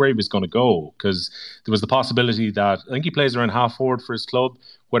intrigued to see where he was going to go, because there was the possibility that, I think he plays around half forward for his club,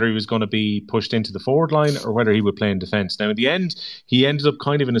 whether he was going to be pushed into the forward line or whether he would play in defence. Now, in the end, he ended up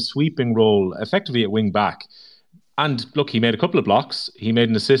kind of in a sweeping role, effectively at wing back. And look, he made a couple of blocks. He made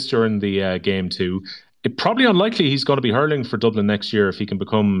an assist during the game too. It's probably unlikely he's going to be hurling for Dublin next year if he can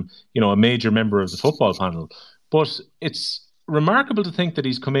become, a major member of the football panel. But it's remarkable to think that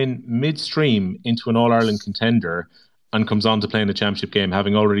he's come in midstream into an All-Ireland contender and comes on to play in a championship game,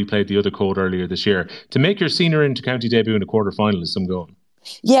 having already played the other code earlier this year. To make your senior inter-county debut in a quarter-final is some going.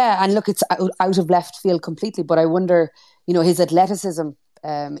 Yeah, and look, it's out of left field completely, but I wonder, his athleticism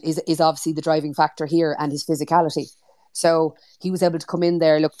is obviously the driving factor here, and his physicality. So he was able to come in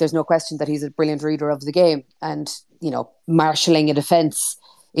there. Look, there's no question that he's a brilliant reader of the game, and, marshalling a defence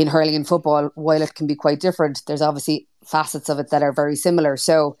in hurling and football, while it can be quite different, there's obviously facets of it that are very similar.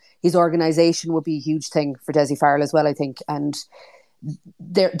 So his organisation would be a huge thing for Dessie Farrell as well, I think. And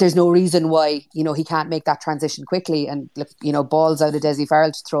there's no reason why, he can't make that transition quickly, and, balls out of Dessie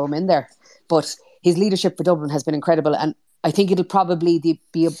Farrell to throw him in there. But his leadership for Dublin has been incredible, and I think it'll probably be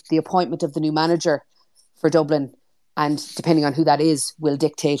the appointment of the new manager for Dublin, and depending on who that is, will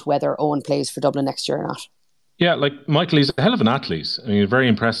dictate whether Owen plays for Dublin next year or not. Yeah, like Michael, he's a hell of an athlete. I mean, a very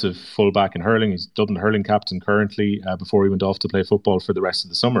impressive fullback in hurling. He's Dublin hurling captain currently, before he went off to play football for the rest of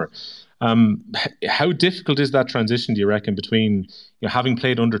the summer. How difficult is that transition, do you reckon, between having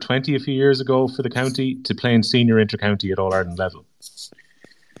played under 20 a few years ago for the county to playing senior inter-county at All-Ireland level?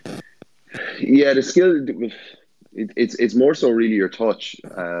 Yeah, the skill, it's more so really your touch.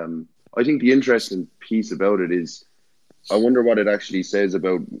 I think the interesting piece about it is, I wonder what it actually says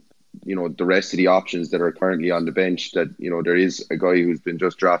about, the rest of the options that are currently on the bench, that, there is a guy who's been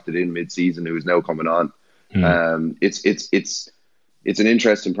just drafted in mid-season who's now coming on. It's an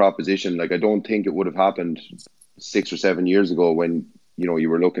interesting proposition. Like, I don't think it would have happened 6 or 7 years ago when, you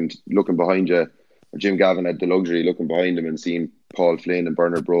were looking behind you. Jim Gavin had the luxury looking behind him and seeing Paul Flynn and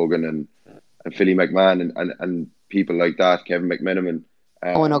Bernard Brogan and Philly McMahon and people like that, Kevin McMenamin.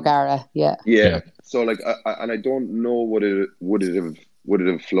 Owen O'Gara, yeah. So, like, I don't know would it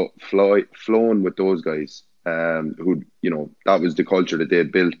have flown with those guys, who, that was the culture that they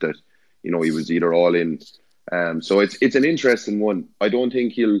had built, that, he was either all in. So it's an interesting one. I don't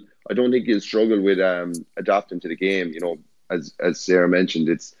think he'll struggle with adapting to the game. As Sarah mentioned,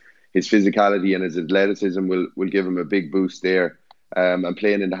 it's his physicality and his athleticism will give him a big boost there. And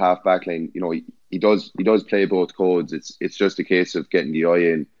playing in the half back line, he does play both codes. It's just a case of getting the eye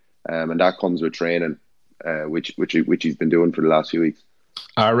in, and that comes with training, which he's been doing for the last few weeks.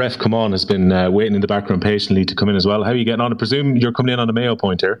 Our ref, come on, has been waiting in the background patiently to come in as well. How are you getting on? I presume you're coming in on a Mayo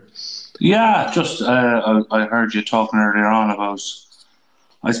point here. Yeah, just I heard you talking earlier on about,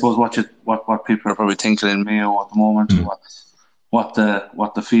 I suppose, what people are probably thinking in Mayo at the moment, what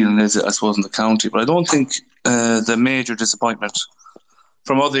the feeling is, I suppose, in the county. But I don't think the major disappointment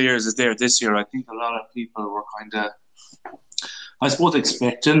from other years is there this year. I think a lot of people were kind of, I suppose,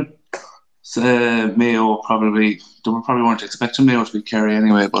 expecting Mayo probably weren't expecting Mayo to beat Kerry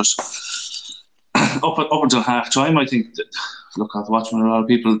anyway, but up until half time, I think that, look, I was watching a lot of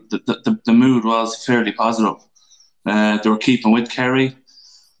people, the mood was fairly positive. They were keeping with Kerry. In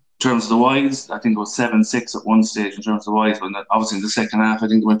terms of the wides, I think it was 7-6 at one stage in terms of the wides, but obviously in the second half, I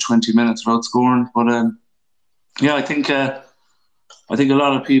think it went 20 minutes without scoring. But yeah, I think a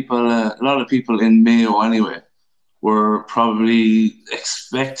lot of people in Mayo anyway were probably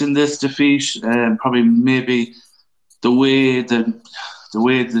expecting this defeat, and probably maybe the way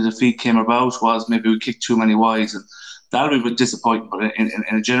the defeat came about was maybe we kicked too many wides, and that would be a bit disappointing. But in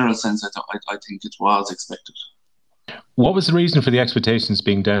a general sense, I think it was expected. What was the reason for the expectations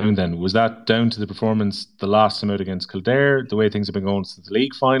being down then? Was that down to the performance the last time out against Kildare, the way things have been going since the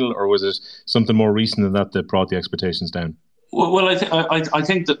league final, or was it something more recent than that brought the expectations down? Well, I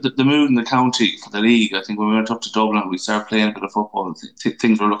think that the mood in the county for the league, I think when we went up to Dublin, we started playing a bit of football,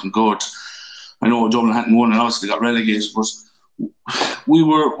 things were looking good. I know Dublin hadn't won and obviously got relegated, but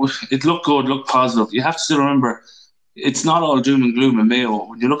it looked good, looked positive. You have to still remember, it's not all doom and gloom in Mayo.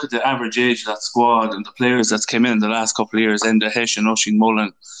 When you look at the average age of that squad and the players that's came in the last couple of years, Enda Hesh and Oisin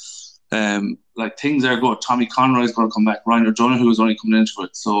Mullen, like things are good. Tommy Conroy's going to come back. Ryan O'Donoghue is only coming into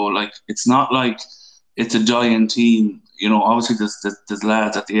it. So like, it's not like it's a dying team. You know, obviously there's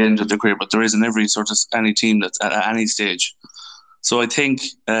lads at the end of their career, but there is in every sort of any team that's at any stage. So I think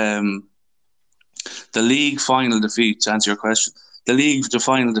the league final defeat, to answer your question, the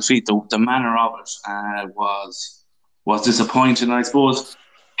final defeat, the manner of it was disappointing. I suppose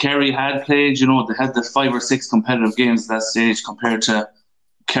Kerry had played, you know, they had the 5 or 6 competitive games at that stage compared to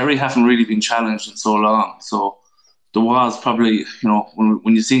Kerry haven't really been challenged in so long. So there was probably, you know,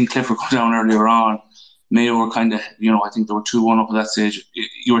 when you seen Clifford go down earlier on, Mayo were kind of, you know, I think they were 2-1 up at that stage.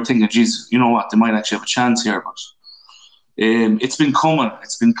 You were thinking, geez, you know what, they might actually have a chance here. But it's been coming.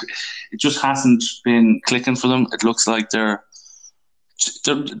 It just hasn't been clicking for them. It looks like they're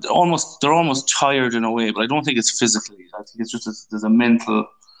almost tired in a way, but I don't think it's physically. I think it's just there's a mental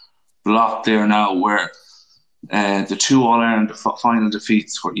block there now where the 2 All-Ireland final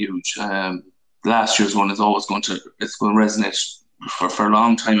defeats were huge. Last year's one is always going to resonate for a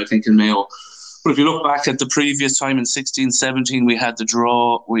long time, I think, in Mayo. But if you look back at the previous time in 16-17, we had the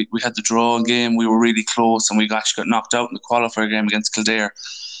draw. We had the draw game. We were really close, and we actually got knocked out in the qualifier game against Kildare.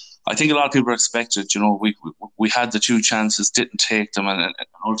 I think a lot of people expected, you know, we had the 2 chances, didn't take them, and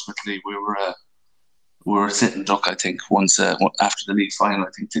ultimately we were a sitting duck. I think once after the league final, I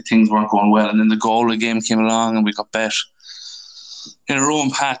think things weren't going well, and then the Galway game came along, and we got bet in our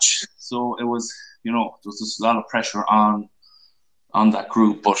own patch. So it was, you know, there was just a lot of pressure on that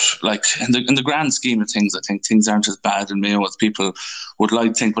group, but like in the grand scheme of things, I think things aren't as bad in Mayo as people would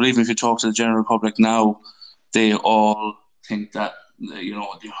like to think. But even if you talk to the general public now, they all think that, you know,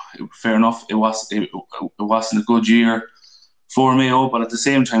 fair enough, it wasn't a good year for Mayo, but at the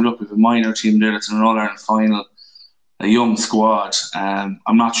same time, look, we have a minor team there that's in an All-Ireland final, a young squad. I'm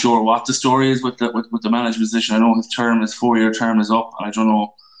not sure what the story is with the management position. I know his 4-year term is up, and I don't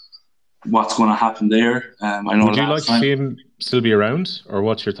know what's going to happen there. I know. Would you like to see him still be around, or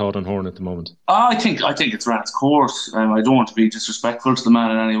what's your thought on Horn at the moment? I think it's ran its course. I don't want to be disrespectful to the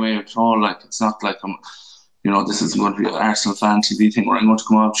man in any way at all. Like, it's not like I'm, you know, this isn't going to be an Arsenal fan TV thing where I'm going to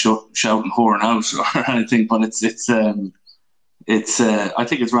come out shouting Horn out or anything. But it's I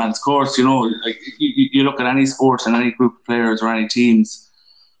think it's ran its course. You know, like you look at any sport and any group of players or any teams,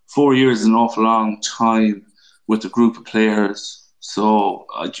 4 years is an awful long time with a group of players. So,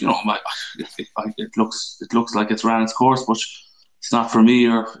 you know, it looks like it's ran its course, but it's not for me,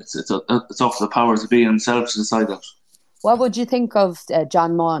 or it's up to the powers that be themselves to decide that. What would you think of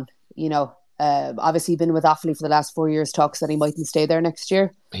John Maughan? You know, obviously been with Offaly for the last 4 years, talks that he mightn't stay there next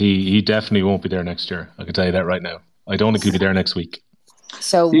year. He definitely won't be there next year. I can tell you that right now. I don't think he'll be there next week.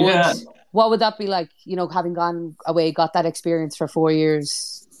 So what would that be like, you know, having gone away, got that experience for 4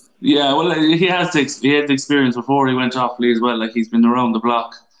 years? Yeah, well, he had the experience before he went to Offaly as well. Like, he's been around the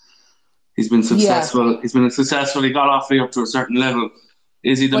block. He's been successful. Yeah. He's been successful. He got Offaly up to a certain level.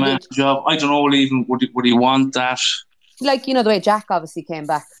 Is he the man for the job? I don't know. Even would he want that? Like, you know, the way Jack obviously came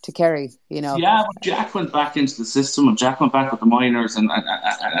back to Kerry, you know. Yeah, but Jack went back into the system, and Jack went back with the minors, and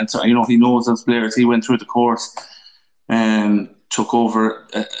so, you know, he knows those players. He went through the course and took over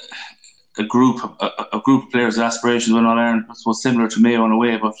a group of players' aspirations when All-Ireland was similar to Mayo in a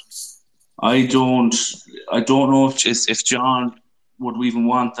way, but I don't know if John would even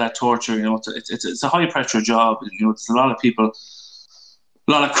want that torture. You know, it's a high pressure job. You know, there's a lot of people,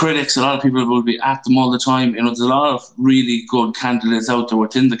 a lot of critics, a lot of people will be at them all the time. You know, there's a lot of really good candidates out there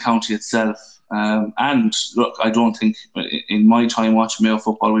within the county itself. And look, I don't think in my time watching Mayo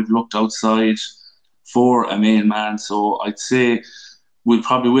football we've looked outside for a main man. So I'd say we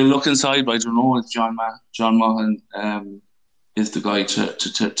probably will look inside, but I don't know if John Maughan is the guy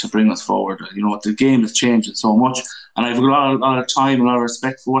to bring us forward. You know, the game is changing so much, and I've a lot of time and a lot of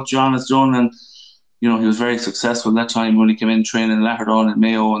respect for what John has done. And you know, he was very successful that time when he came in training Lahardon and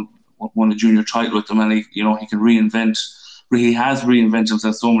Mayo and won a junior title with them. And he can reinvent. He has reinvented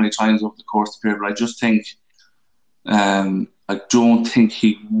himself so many times over the course of the period. But I just think, I don't think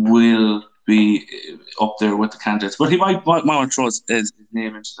he will be up there with the candidates, but he might want to throw his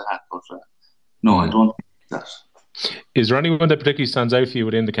name into the hat. But no, I don't think that. Is there anyone that particularly stands out for you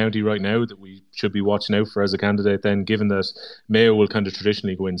within the county right now that we should be watching out for as a candidate then, given that Mayo will kind of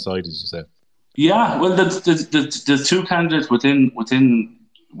traditionally go inside, as you said? Yeah, well, the two candidates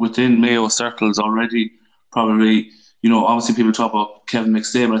within Mayo circles already, probably, obviously people talk about Kevin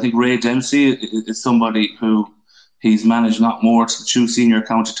McStay, but I think Ray Dempsey is somebody who he's managed not more to 2 senior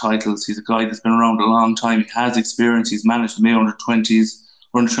county titles. He's a guy that's been around a long time. He has experience. He's managed Mayo under-20s,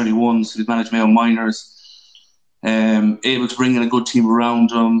 under-21s. He's managed Mayo minors. Able to bring in a good team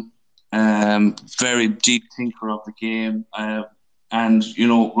around him. Very deep thinker of the game. And,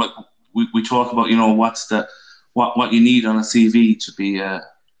 like we talk about, what you need on a CV to be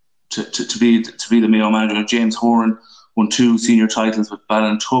the Mayo manager. James Horan won 2 senior titles with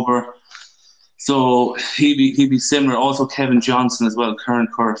Ballintubber. So he'd be similar. Also Kevin Johnson as well,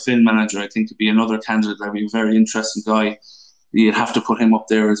 current Corofin manager, I think, to be another candidate. That'd be a very interesting guy. You'd have to put him up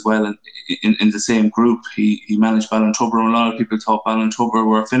there as well in the same group. He managed Ballintubber, and a lot of people thought Ballintubber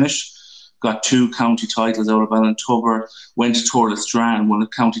were finished. Got 2 county titles out of Ballintubber. Went to Torlestrane, won a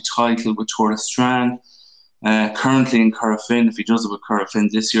county title with Torlestrane. Currently in Corofin, if he does it with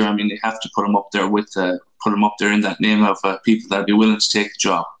Corofin this year, I mean, they have to put him up there in that name of people that'd be willing to take the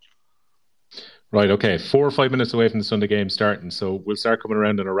job. Right, okay. 4 or 5 minutes away from the Sunday game starting, so we'll start coming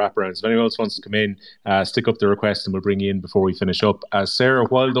around in a wraparound. So if anyone else wants to come in, stick up the request and we'll bring you in before we finish up. Sarah,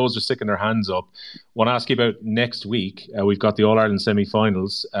 while those are sticking their hands up, I want to ask you about next week. We've got the All-Ireland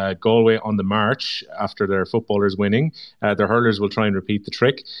semi-finals. Galway on the march after their footballers winning. Their hurlers will try and repeat the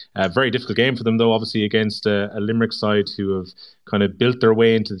trick. Very difficult game for them, though, obviously, against a Limerick side who have kind of built their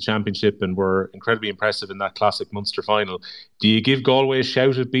way into the championship and were incredibly impressive in that classic Munster final. Do you give Galway a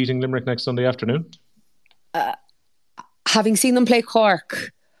shout at beating Limerick next Sunday afternoon? Having seen them play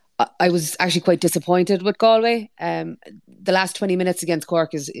Cork, I was actually quite disappointed with Galway. The last 20 minutes against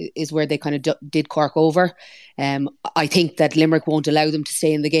Cork is where they kind of did Cork over. I think that Limerick won't allow them to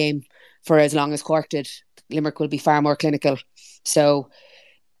stay in the game for as long as Cork did. Limerick will be far more clinical. So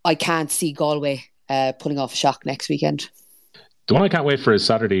I can't see Galway pulling off a shock next weekend. The one I can't wait for is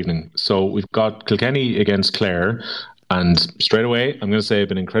Saturday evening. So we've got Kilkenny against Clare. And straight away, I'm going to say I've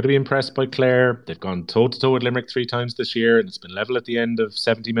been incredibly impressed by Clare. They've gone toe-to-toe with Limerick 3 times this year, and it's been level at the end of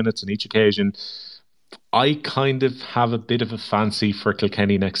 70 minutes on each occasion. I kind of have a bit of a fancy for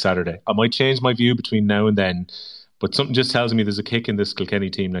Kilkenny next Saturday. I might change my view between now and then, but something just tells me there's a kick in this Kilkenny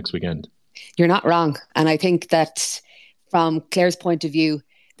team next weekend. You're not wrong. And I think that from Clare's point of view,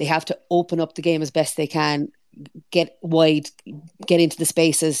 they have to open up the game as best they can, get wide, get into the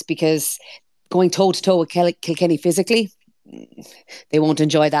spaces, because going toe-to-toe with Kilkenny physically, they won't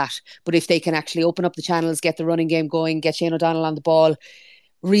enjoy that. But if they can actually open up the channels, get the running game going, get Shane O'Donnell on the ball,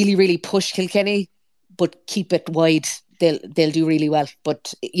 really, really push Kilkenny, but keep it wide, they'll do really well.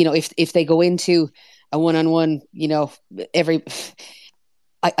 But, if they go into a one-on-one,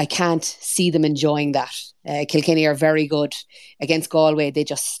 I can't see them enjoying that. Kilkenny are very good. Against Galway, they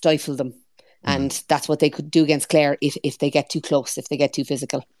just stifle them. And that's what they could do against Clare if they get too close, if they get too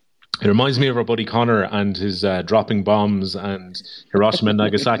physical. It reminds me of our buddy Connor and his dropping bombs and Hiroshima and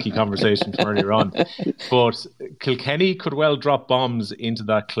Nagasaki conversation from earlier on. But Kilkenny could well drop bombs into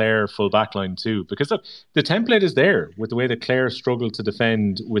that Clare full back line too. Because look, the template is there with the way that Clare struggled to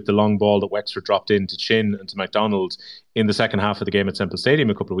defend with the long ball that Wexford dropped in to Chin and to MacDonald in the second half of the game at Semple Stadium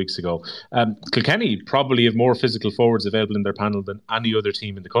a couple of weeks ago. Kilkenny probably have more physical forwards available in their panel than any other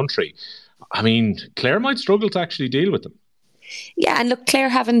team in the country. I mean, Clare might struggle to actually deal with them. Yeah, and look, Clare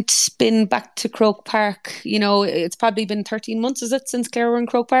haven't been back to Croke Park. It's probably been 13 months, is it, since Clare were in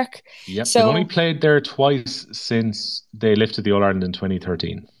Croke Park? Yep, so, they've only played there twice since they lifted the All-Ireland in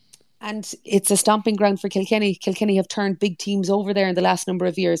 2013. And it's a stomping ground for Kilkenny. Kilkenny have turned big teams over there in the last number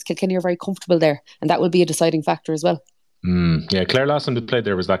of years. Kilkenny are very comfortable there, and that will be a deciding factor as well. Yeah, Clare last time they played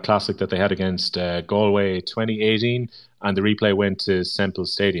there was that classic that they had against Galway 2018, and the replay went to Semple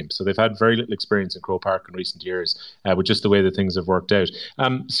Stadium. So they've had very little experience in Croke Park in recent years, with just the way that things have worked out.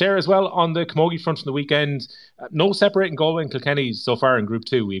 Sarah, as well, on the camogie front on the weekend, no separating Galway and Kilkenny so far in Group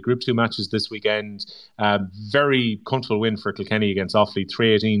 2. We had Group 2 matches this weekend. Very comfortable win for Kilkenny against Offaly,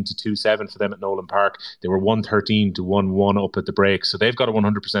 3-18 to 2-7 for them at Nolan Park. They were 1-13 to 1-1 up at the break, so they've got a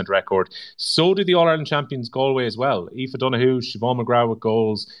 100% record. So did the All-Ireland champions Galway as well. Aoife Donoghue, Siobhan McGrath with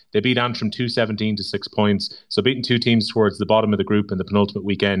goals. They beat Antrim 2-17 to 6 points, so beating 2 teams towards the bottom of the group in the penultimate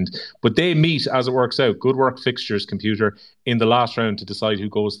weekend. But they meet, as it works out, good work fixtures computer, in the last round to decide who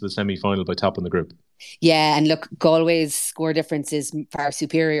goes to the semi-final by topping the group. Yeah, and look, Galway's score difference is far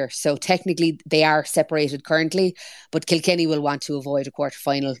superior. So technically they are separated currently, but Kilkenny will want to avoid a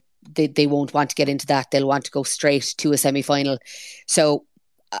quarter-final. They won't want to get into that. They'll want to go straight to a semi-final. So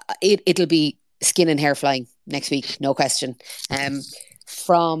it'll be skin and hair flying. next week, no question.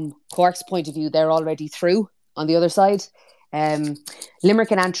 From Cork's point of view, they're already through on the other side.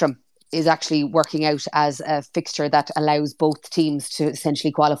 Limerick and Antrim is actually working out as a fixture that allows both teams to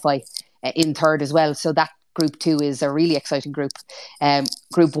essentially qualify in third as well. So that Group 2 is a really exciting group.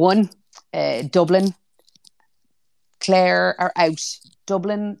 Group 1, Dublin, Clare are out.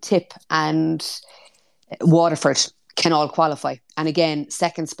 Dublin, Tip and Waterford can all qualify. And again,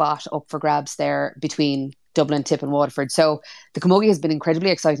 second spot up for grabs there between Dublin, Tip and Waterford. So the Camogie has been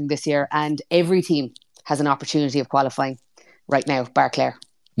incredibly exciting this year, and every team has an opportunity of qualifying right now, bar Clare.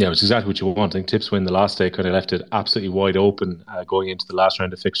 Yeah, it's exactly what you want. I think Tips win the last day kind of left it absolutely wide open going into the last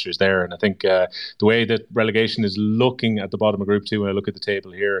round of fixtures there. And I think the way that relegation is looking at the bottom of Group 2, when I look at the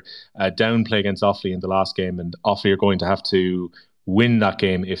table here, Down play against Offaly in the last game, and Offaly are going to have to win that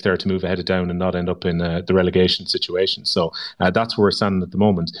game if they're to move ahead of Down and not end up in the relegation situation. So that's where we're standing at the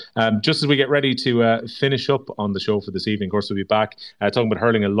moment. Just as we get ready to finish up on the show for this evening, of course, we'll be back talking about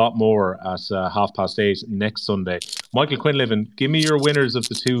hurling a lot more at 8:30 next Sunday. Michael Quinlivan, give me your winners of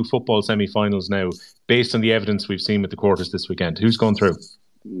the two football semi-finals now, based on the evidence we've seen with the quarters this weekend. Who's gone through?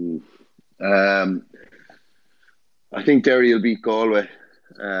 I think Derry will beat Galway,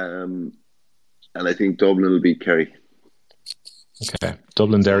 and I think Dublin will beat Kerry. Okay,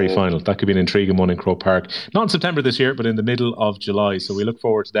 Dublin-Derry final. That could be an intriguing one in Croke Park. Not in September this year, but in the middle of July. So we look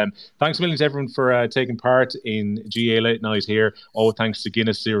forward to them. Thanks a million to everyone for taking part in GAA Late Night here. Oh, thanks to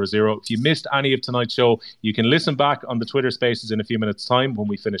Guinness 00. If you missed any of tonight's show, you can listen back on the Twitter Spaces in a few minutes' time when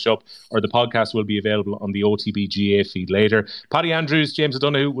we finish up, or the podcast will be available on the OTB GAA feed later. Paddy Andrews, James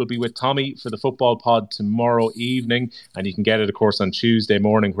O'Donoghue will be with Tommy for the football pod tomorrow evening, and you can get it, of course, on Tuesday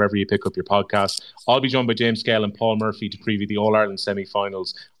morning, wherever you pick up your podcast. I'll be joined by James Gale and Paul Murphy to preview the All-Ireland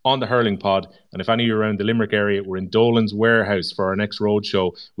semi-finals on the hurling pod. And if any of you are around the Limerick area, we're in Dolan's Warehouse for our next road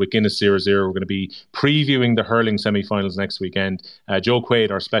show with Guinness 00. We're going to be previewing the hurling semi-finals next weekend. Joe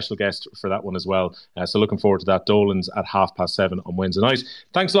Quaid, our special guest for that one as well. So looking forward to that. Dolan's at 7:30 on Wednesday night.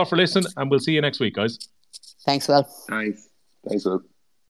 Thanks a lot for listening, and we'll see you next week, guys. Thanks, Will. Thanks, Will.